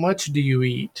 How much do you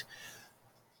eat?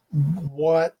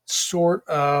 What sort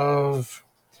of,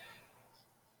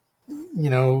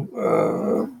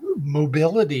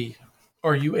 mobility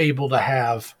are you able to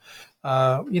have?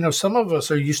 Some of us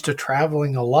are used to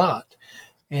traveling a lot,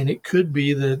 and it could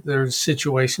be that there's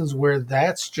situations where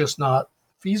that's just not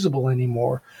feasible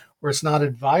anymore, or it's not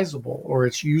advisable, or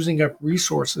it's using up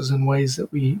resources in ways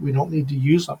that we don't need to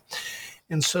use them.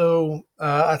 And so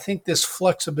I think this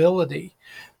flexibility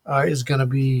is going to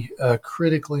be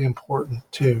critically important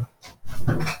too.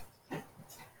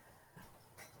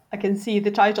 I can see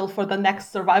the title for the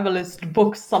next survivalist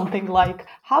book, something like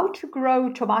How to Grow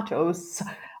Tomatoes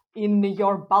in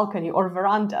Your Balcony or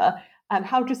Veranda, and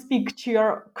how to speak to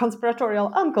your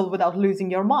conspiratorial uncle without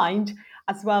losing your mind,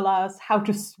 as well as how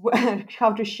to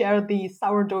how to share the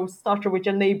sourdough starter with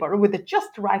your neighbor with the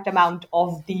just right amount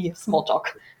of the small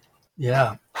talk.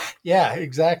 Yeah,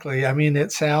 exactly. I mean,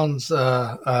 it sounds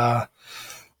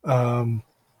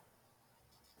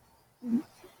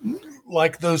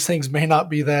like those things may not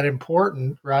be that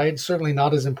important, right? Certainly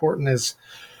not as important as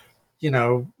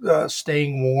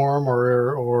staying warm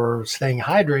or staying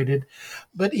hydrated.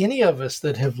 But any of us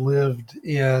that have lived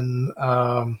in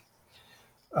a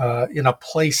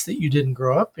place that you didn't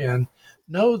grow up in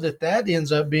know that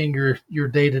ends up being your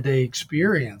day-to-day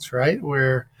experience, right?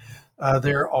 Where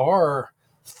there are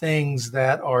things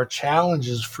that are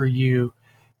challenges for you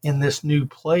in this new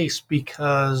place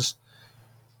because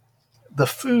the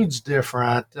food's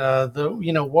different.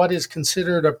 What is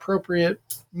considered appropriate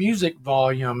music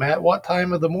volume at what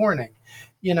time of the morning.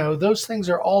 Those things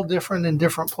are all different in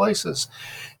different places,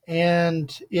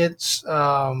 and it's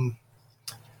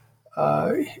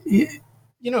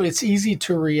it's easy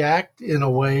to react in a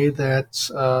way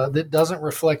that doesn't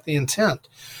reflect the intent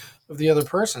of the other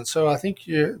person. So I think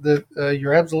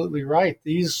you're absolutely right.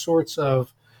 These sorts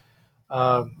of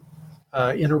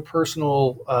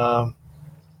interpersonal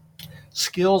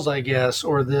skills, I guess,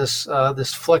 or this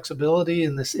flexibility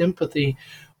and this empathy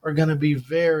are going to be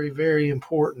very, very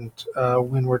important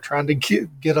when we're trying to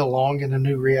get along in a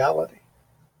new reality.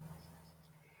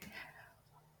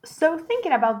 So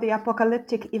thinking about the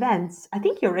apocalyptic events, I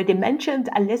think you already mentioned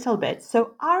a little bit.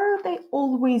 So are they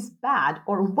always bad,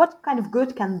 or what kind of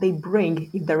good can they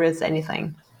bring if there is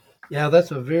anything? Yeah,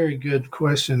 that's a very good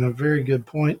question, a very good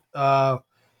point.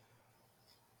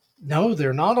 No,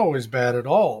 they're not always bad at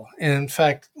all. In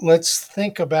fact, let's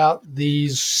think about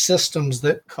these systems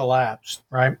that collapsed,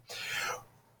 right?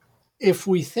 if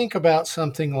we think about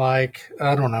something like,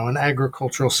 I don't know, an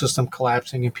agricultural system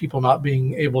collapsing and people not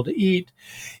being able to eat,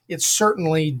 it's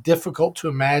certainly difficult to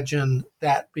imagine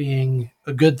that being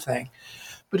a good thing.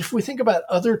 But if we think about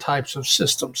other types of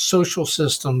systems, social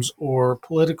systems or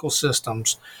political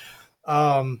systems,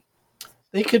 um,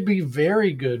 they could be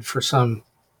very good for some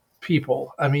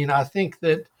people. I mean, I think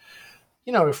that,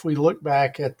 if we look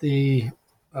back at I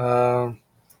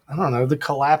don't know, the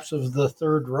collapse of the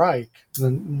Third Reich, the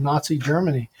Nazi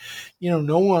Germany,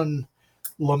 no one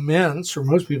laments, or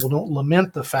most people don't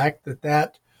lament the fact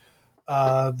that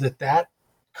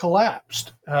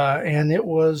collapsed, and it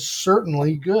was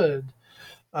certainly good.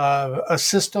 A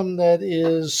system that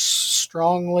is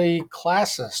strongly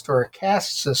classist, or a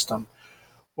caste system,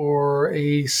 or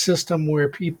a system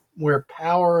where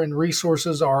power and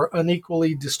resources are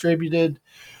unequally distributed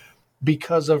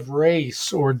because of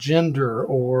race or gender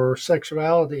or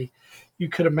sexuality. You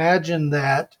could imagine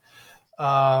that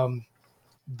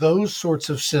those sorts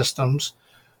of systems,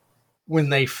 when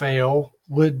they fail,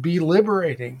 would be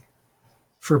liberating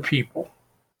for people.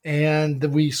 And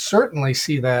we certainly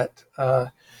see that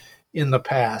in the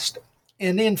past.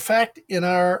 And in fact, in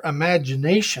our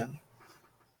imagination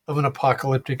of an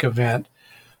apocalyptic event,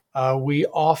 we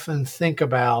often think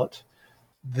about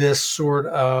this sort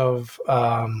of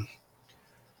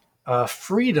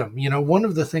freedom. One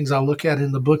of the things I look at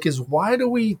in the book is, why do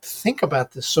we think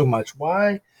about this so much?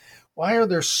 Why are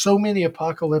there so many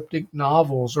apocalyptic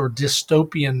novels or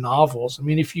dystopian novels? I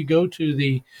mean, if you go to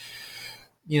the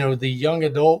young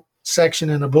adult section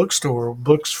in a bookstore,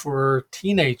 books for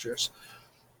teenagers,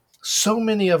 so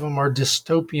many of them are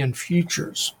dystopian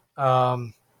futures.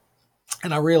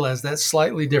 And I realize that's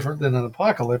slightly different than an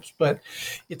apocalypse, but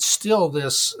it's still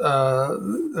this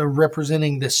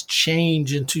representing this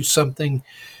change into something,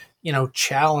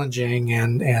 challenging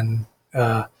and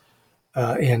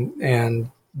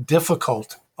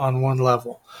difficult on one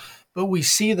level. But we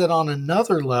see that on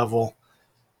another level,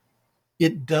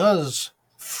 it does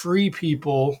free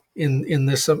people in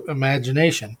this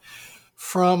imagination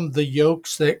from the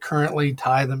yokes that currently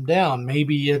tie them down.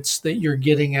 Maybe it's that you're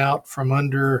getting out from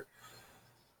under,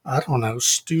 I don't know,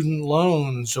 student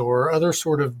loans or other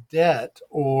sort of debt,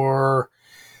 or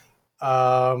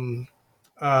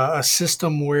a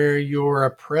system where you're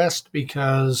oppressed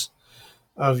because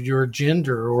of your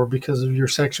gender or because of your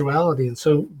sexuality. And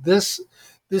so this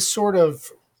sort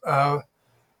of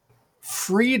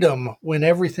freedom when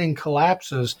everything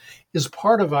collapses is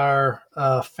part of our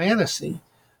fantasy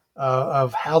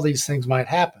of how these things might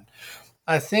happen.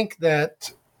 I think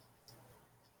that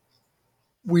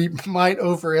we might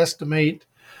overestimate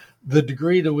the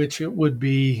degree to which it would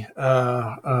be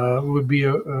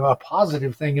a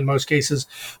positive thing in most cases,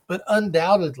 but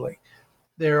undoubtedly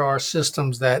there are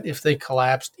systems that, if they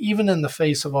collapsed, even in the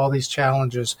face of all these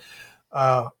challenges,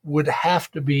 would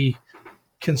have to be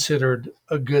considered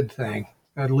a good thing,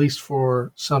 at least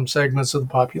for some segments of the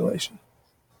population.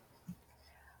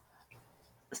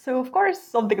 So, of course,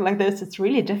 something like this, it's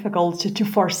really difficult to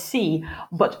foresee.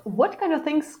 But what kind of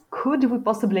things could we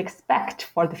possibly expect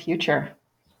for the future?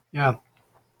 Yeah.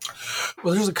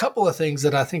 Well, there's a couple of things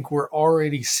that I think we're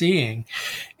already seeing,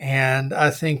 and I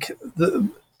think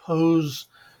pose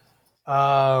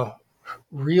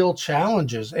real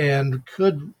challenges and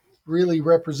could really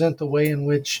represent the way in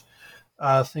which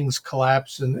things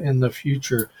collapse in the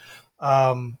future.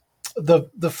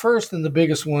 The first and the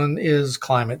biggest one is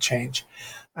climate change.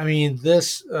 I mean,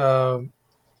 this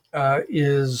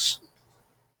is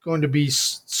going to be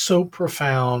so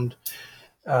profound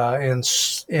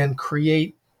and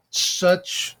create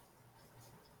such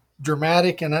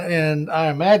dramatic and I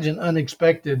imagine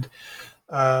unexpected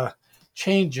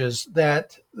changes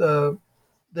that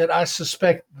I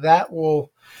suspect that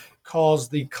will cause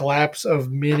the collapse of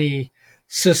many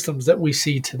systems that we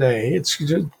see today.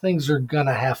 Things are going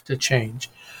to have to change.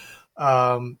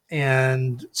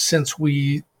 And since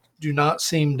we do not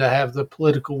seem to have the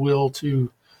political will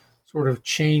to sort of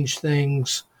change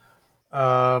things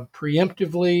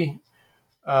preemptively,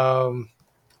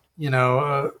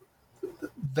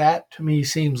 that to me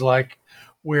seems like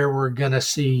where we're going to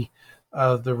see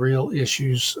the real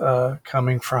issues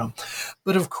coming from.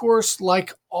 But of course,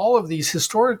 like all of these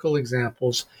historical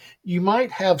examples, you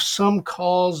might have some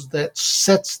cause that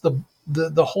sets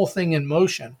the whole thing in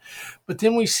motion. But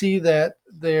then we see that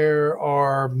there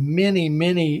are many,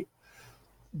 many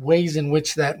ways in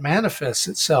which that manifests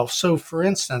itself. So, for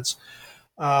instance,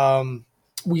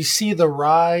 we see the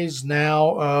rise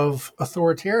now of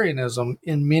authoritarianism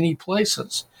in many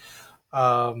places.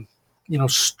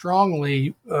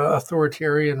 Strongly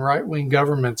authoritarian right-wing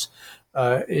governments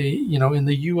in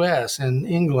the U.S. and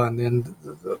England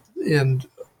and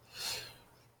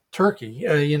Turkey.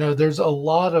 There's a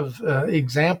lot of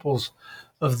examples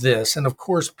of this, and of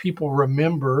course, people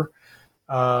remember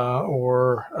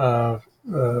or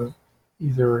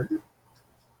either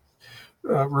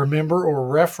remember or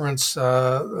reference,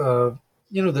 the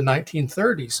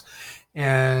 1930s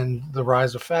and the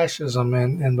rise of fascism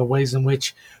and the ways in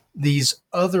which these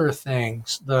other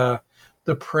things, the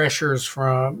pressures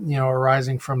from,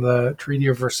 arising from the Treaty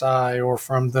of Versailles or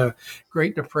from the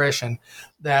Great Depression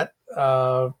that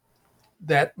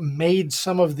made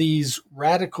some of these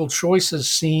radical choices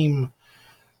seem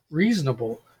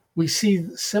reasonable. We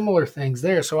see similar things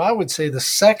there. So I would say the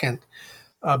second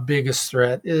biggest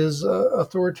threat is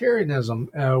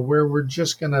authoritarianism, where we're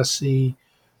just going to see,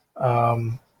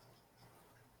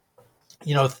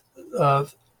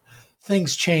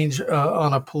 things change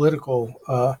on a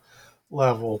political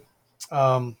level.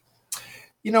 And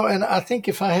I think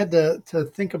if I had to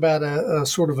think about a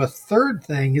sort of a third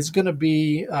thing, it's going to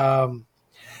be,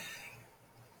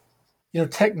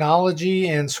 technology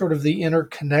and sort of the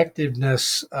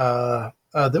interconnectedness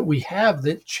that we have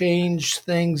that change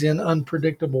things in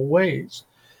unpredictable ways.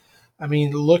 I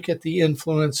mean, look at the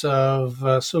influence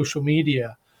of social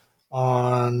media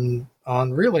on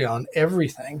really on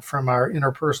everything from our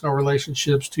interpersonal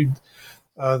relationships to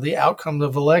the outcome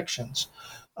of elections.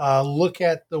 Look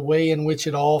at the way in which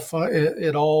it all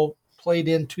played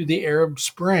into the Arab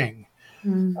Spring.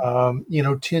 10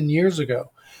 years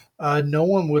ago. No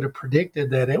one would have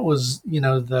predicted that it was,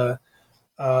 the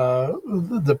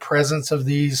presence of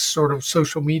these sort of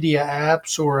social media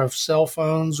apps or of cell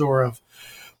phones or of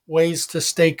ways to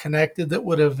stay connected that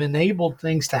would have enabled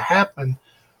things to happen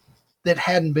that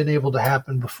hadn't been able to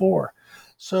happen before.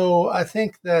 So I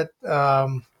think that,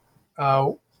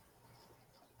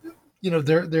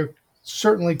 there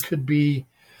certainly could be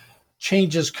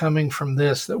changes coming from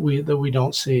this that we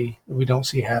don't see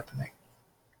happening.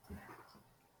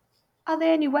 Are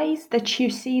there any ways that you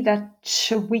see that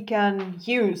we can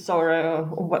use or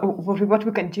what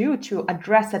we can do to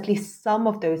address at least some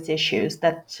of those issues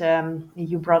that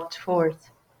you brought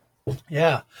forth?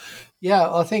 Yeah.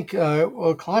 I think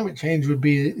climate change would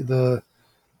be the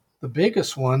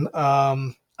biggest one.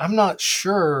 I'm not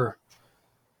sure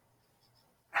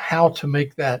how to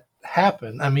make that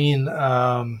happen. I mean,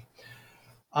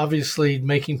 obviously,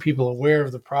 making people aware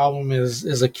of the problem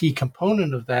is a key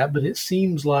component of that. But it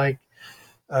seems like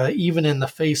even in the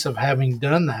face of having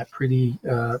done that pretty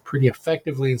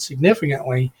effectively and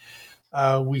significantly,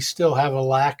 we still have a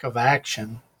lack of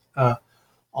action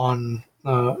on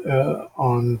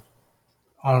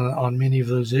many of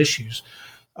those issues.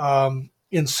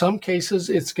 In some cases,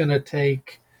 it's going to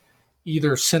take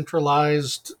either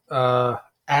centralized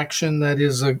action, that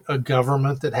is a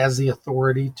government that has the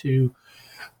authority to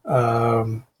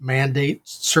mandate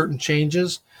certain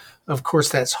changes. Of course,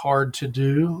 that's hard to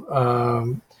do,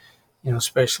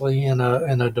 especially in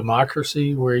a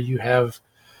democracy where you have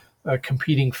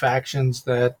competing factions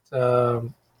that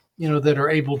that are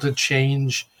able to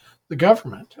change the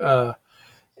government,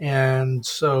 and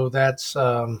so that's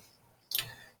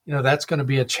that's going to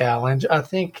be a challenge. I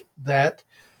think that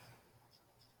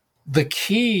the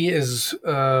key is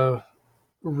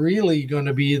really going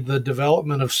to be the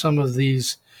development of some of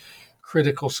these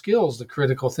critical skills, the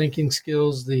critical thinking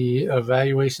skills, the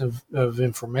evaluation of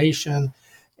information,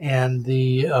 and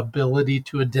the ability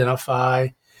to identify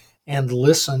and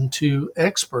listen to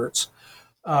experts.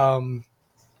 I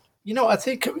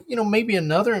think, maybe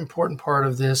another important part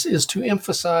of this is to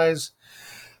emphasize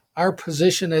our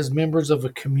position as members of a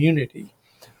community.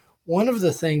 One of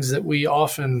the things that we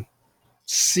often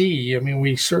see, I mean,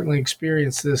 we certainly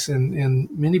experience this in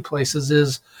many places,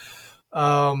 is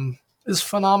this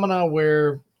phenomena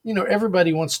where,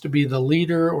 everybody wants to be the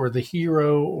leader or the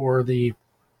hero or an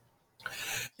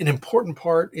important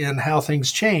part in how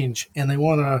things change. And they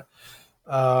want to,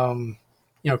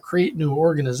 create new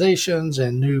organizations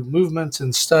and new movements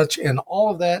and such. And all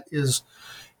of that is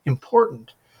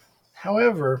important.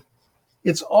 However,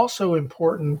 it's also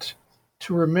important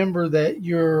to remember that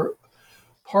you're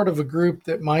part of a group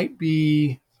that might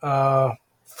be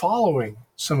following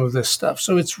some of this stuff.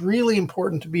 So it's really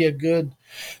important to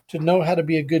know how to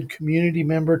be a good community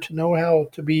member, to know how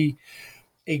to be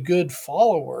a good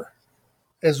follower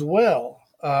as well.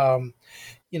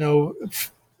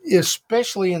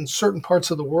 Especially in certain parts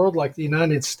of the world, like the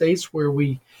United States, where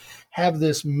we have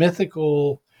this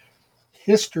mythical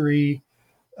history,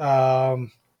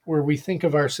 where we think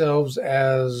of ourselves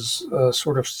as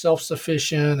sort of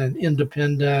self-sufficient and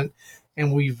independent,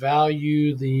 and we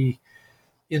value the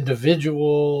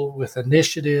individual with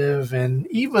initiative, and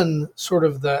even sort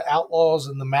of the outlaws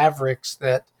and the mavericks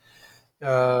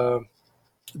uh,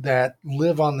 that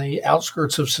live on the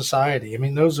outskirts of society. I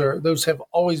mean, those have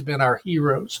always been our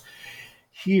heroes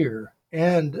here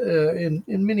and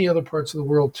in many other parts of the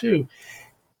world too.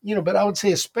 But I would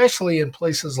say, especially in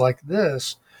places like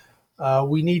this,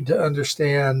 we need to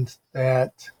understand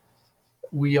that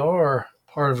we are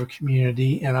part of a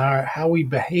community, and how we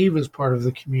behave as part of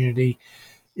the community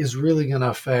is really going to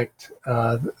affect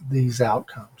these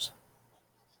outcomes.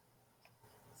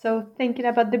 So, thinking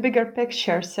about the bigger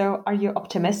picture, so are you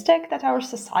optimistic that our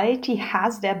society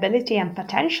has the ability and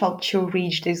potential to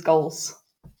reach these goals?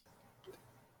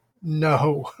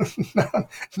 No,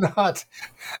 not,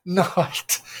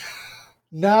 not,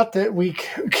 not that we.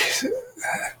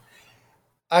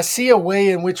 I see a way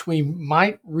in which we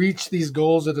might reach these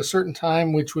goals at a certain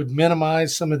time, which would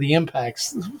minimize some of the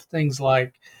impacts, things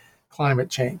like climate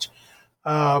change.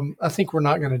 I think we're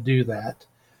not going to do that.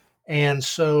 And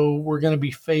so we're going to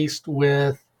be faced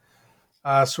with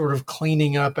sort of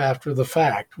cleaning up after the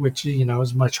fact, which,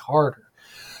 is much harder.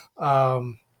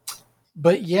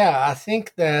 But yeah, I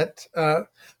think that,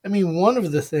 one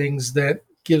of the things that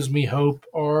gives me hope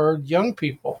are young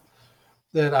people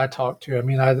that I talk to. I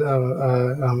mean,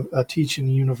 I teach in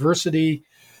a university.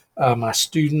 My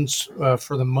students,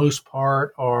 for the most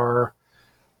part, are,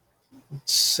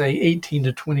 say, 18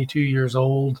 to 22 years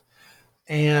old.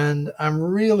 And I'm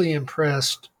really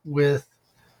impressed with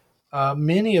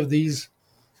many of these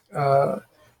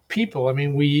people. I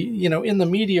mean, in the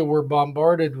media, we're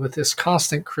bombarded with this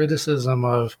constant criticism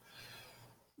of,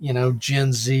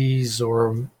 Gen Zs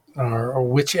or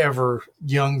whichever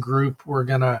young group we're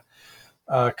going to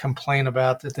complain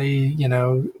about, that they,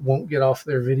 won't get off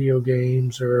their video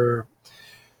games or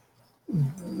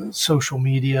social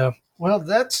media. Well,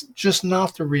 that's just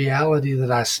not the reality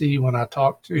that I see when I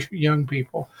talk to young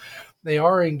people. They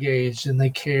are engaged and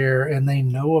they care and they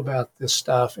know about this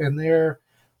stuff, and they're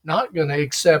not going to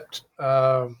accept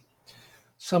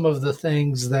some of the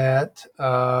things that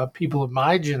people of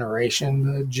my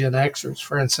generation, the Gen Xers,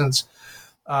 for instance,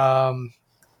 have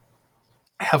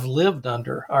lived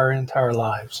under our entire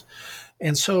lives.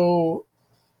 And so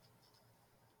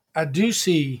I do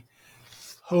see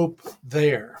hope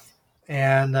there.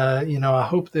 And, I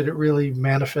hope that it really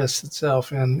manifests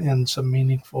itself in some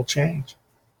meaningful change.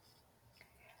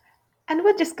 And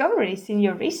what discoveries in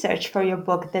your research for your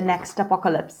book, The Next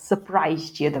Apocalypse,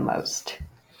 surprised you the most?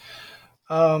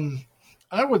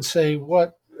 I would say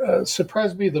what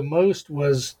surprised me the most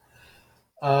was,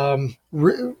 I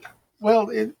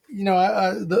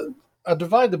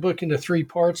divide the book into three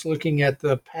parts, looking at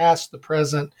the past, the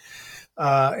present,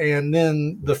 and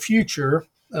then the future,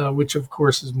 which of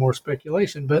course is more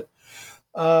speculation. But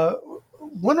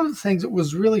one of the things that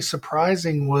was really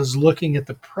surprising was looking at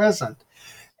the present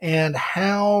and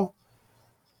how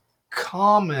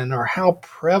common or how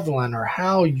prevalent or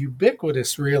how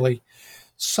ubiquitous really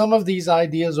some of these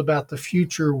ideas about the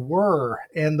future were,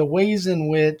 and the ways in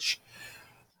which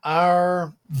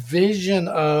our vision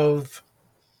of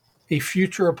a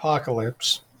future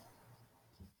apocalypse,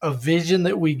 a vision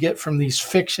that we get from these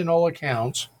fictional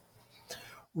accounts,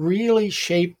 really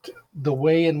shaped the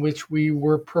way in which we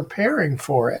were preparing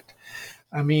for it.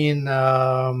 I mean,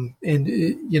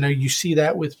 you see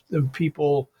that with the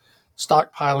people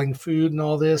stockpiling food and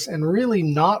all this, and really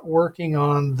not working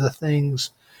on the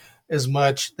things as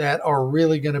much that are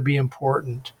really going to be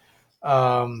important.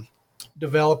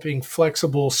 Developing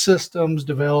flexible systems,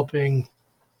 developing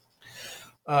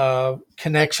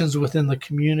connections within the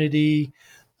community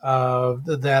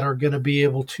that are going to be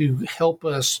able to help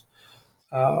us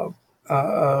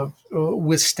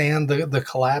withstand the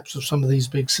collapse of some of these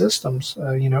big systems.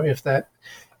 If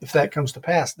that comes to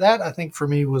pass, that I think for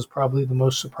me was probably the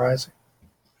most surprising.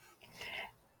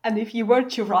 And if you were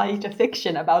to write a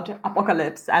fiction about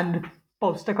apocalypse and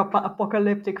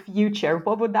post-apocalyptic future,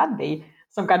 what would that be?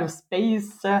 Some kind of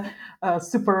space,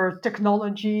 super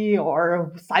technology,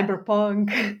 or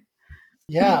cyberpunk?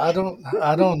 Yeah, I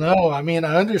don't know. I mean,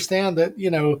 I understand that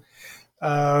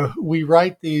we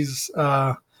write these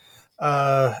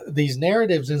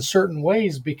narratives in certain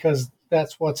ways because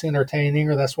that's what's entertaining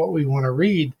or that's what we want to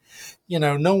read.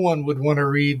 No one would want to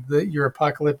read your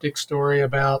apocalyptic story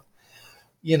about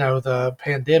the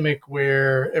pandemic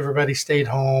where everybody stayed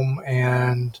home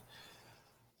and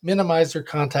minimized their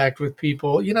contact with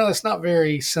people. It's not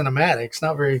very cinematic. It's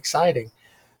not very exciting.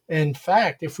 In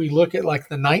fact, if we look at like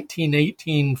the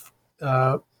 1918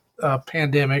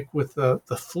 pandemic with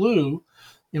the flu,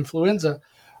 influenza,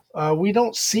 we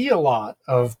don't see a lot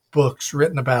of books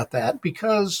written about that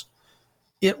because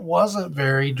it wasn't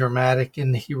very dramatic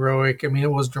and heroic. I mean,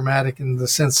 it was dramatic in the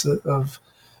sense of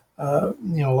a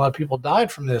lot of people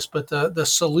died from this, but the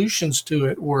solutions to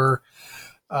it were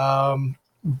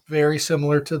very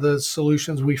similar to the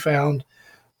solutions we found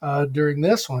during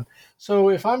this one. So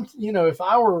if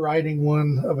I were writing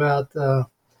one about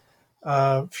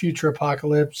future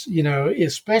apocalypse,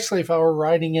 especially if I were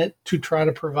writing it to try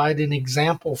to provide an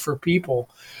example for people,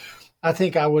 I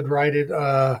think I would write it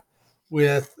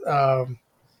with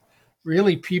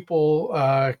really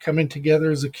people coming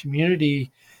together as a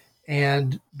community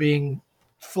and being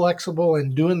flexible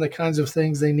and doing the kinds of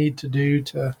things they need to do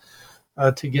to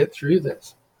get through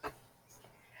this.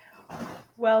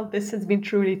 Well, this has been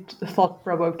truly a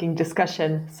thought-provoking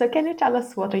discussion. So can you tell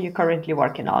us what are you currently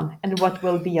working on and what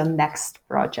will be your next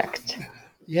project?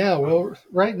 Yeah, well,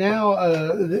 right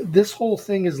now, this whole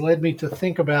thing has led me to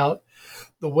think about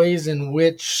the ways in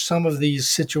which some of these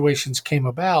situations came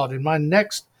about. In my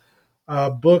next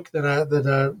book that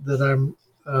I'm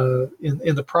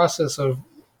in the process of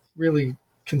really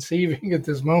conceiving at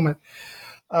this moment,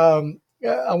 I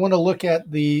want to look at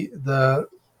the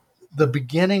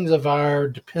beginnings of our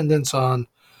dependence on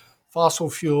fossil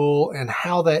fuel and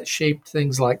how that shaped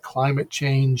things like climate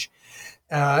change.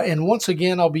 And once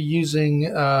again, I'll be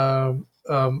using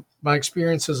my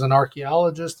experience as an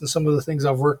archaeologist and some of the things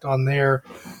I've worked on there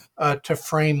to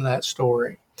frame that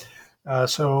story.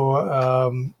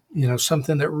 Something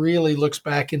that really looks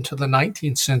back into the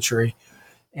 19th century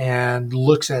and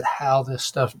looks at how this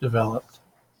stuff developed.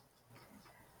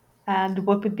 And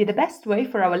what would be the best way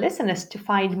for our listeners to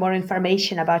find more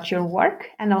information about your work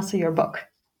and also your book?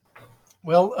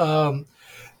 Well,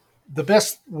 the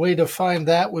best way to find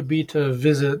that would be to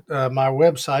visit my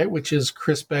website, which is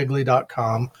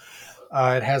chrisbegley.com.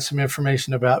 It has some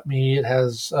information about me. It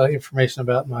has information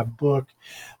about my book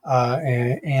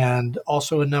and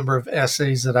also a number of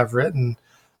essays that I've written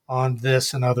on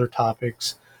this and other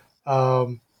topics.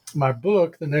 My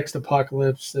book, The Next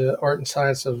Apocalypse, The Art and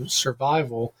Science of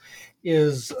Survival,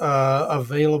 is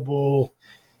available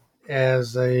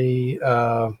as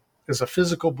a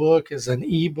physical book, as an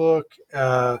ebook,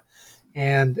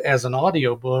 and as an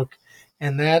audio book,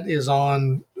 and that is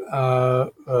on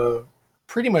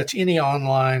pretty much any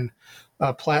online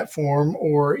platform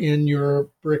or in your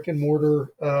brick and mortar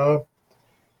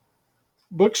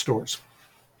bookstores.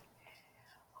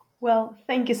 Well,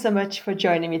 thank you so much for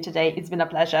joining me today. It's been a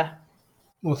pleasure.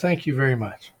 Well, thank you very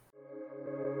much.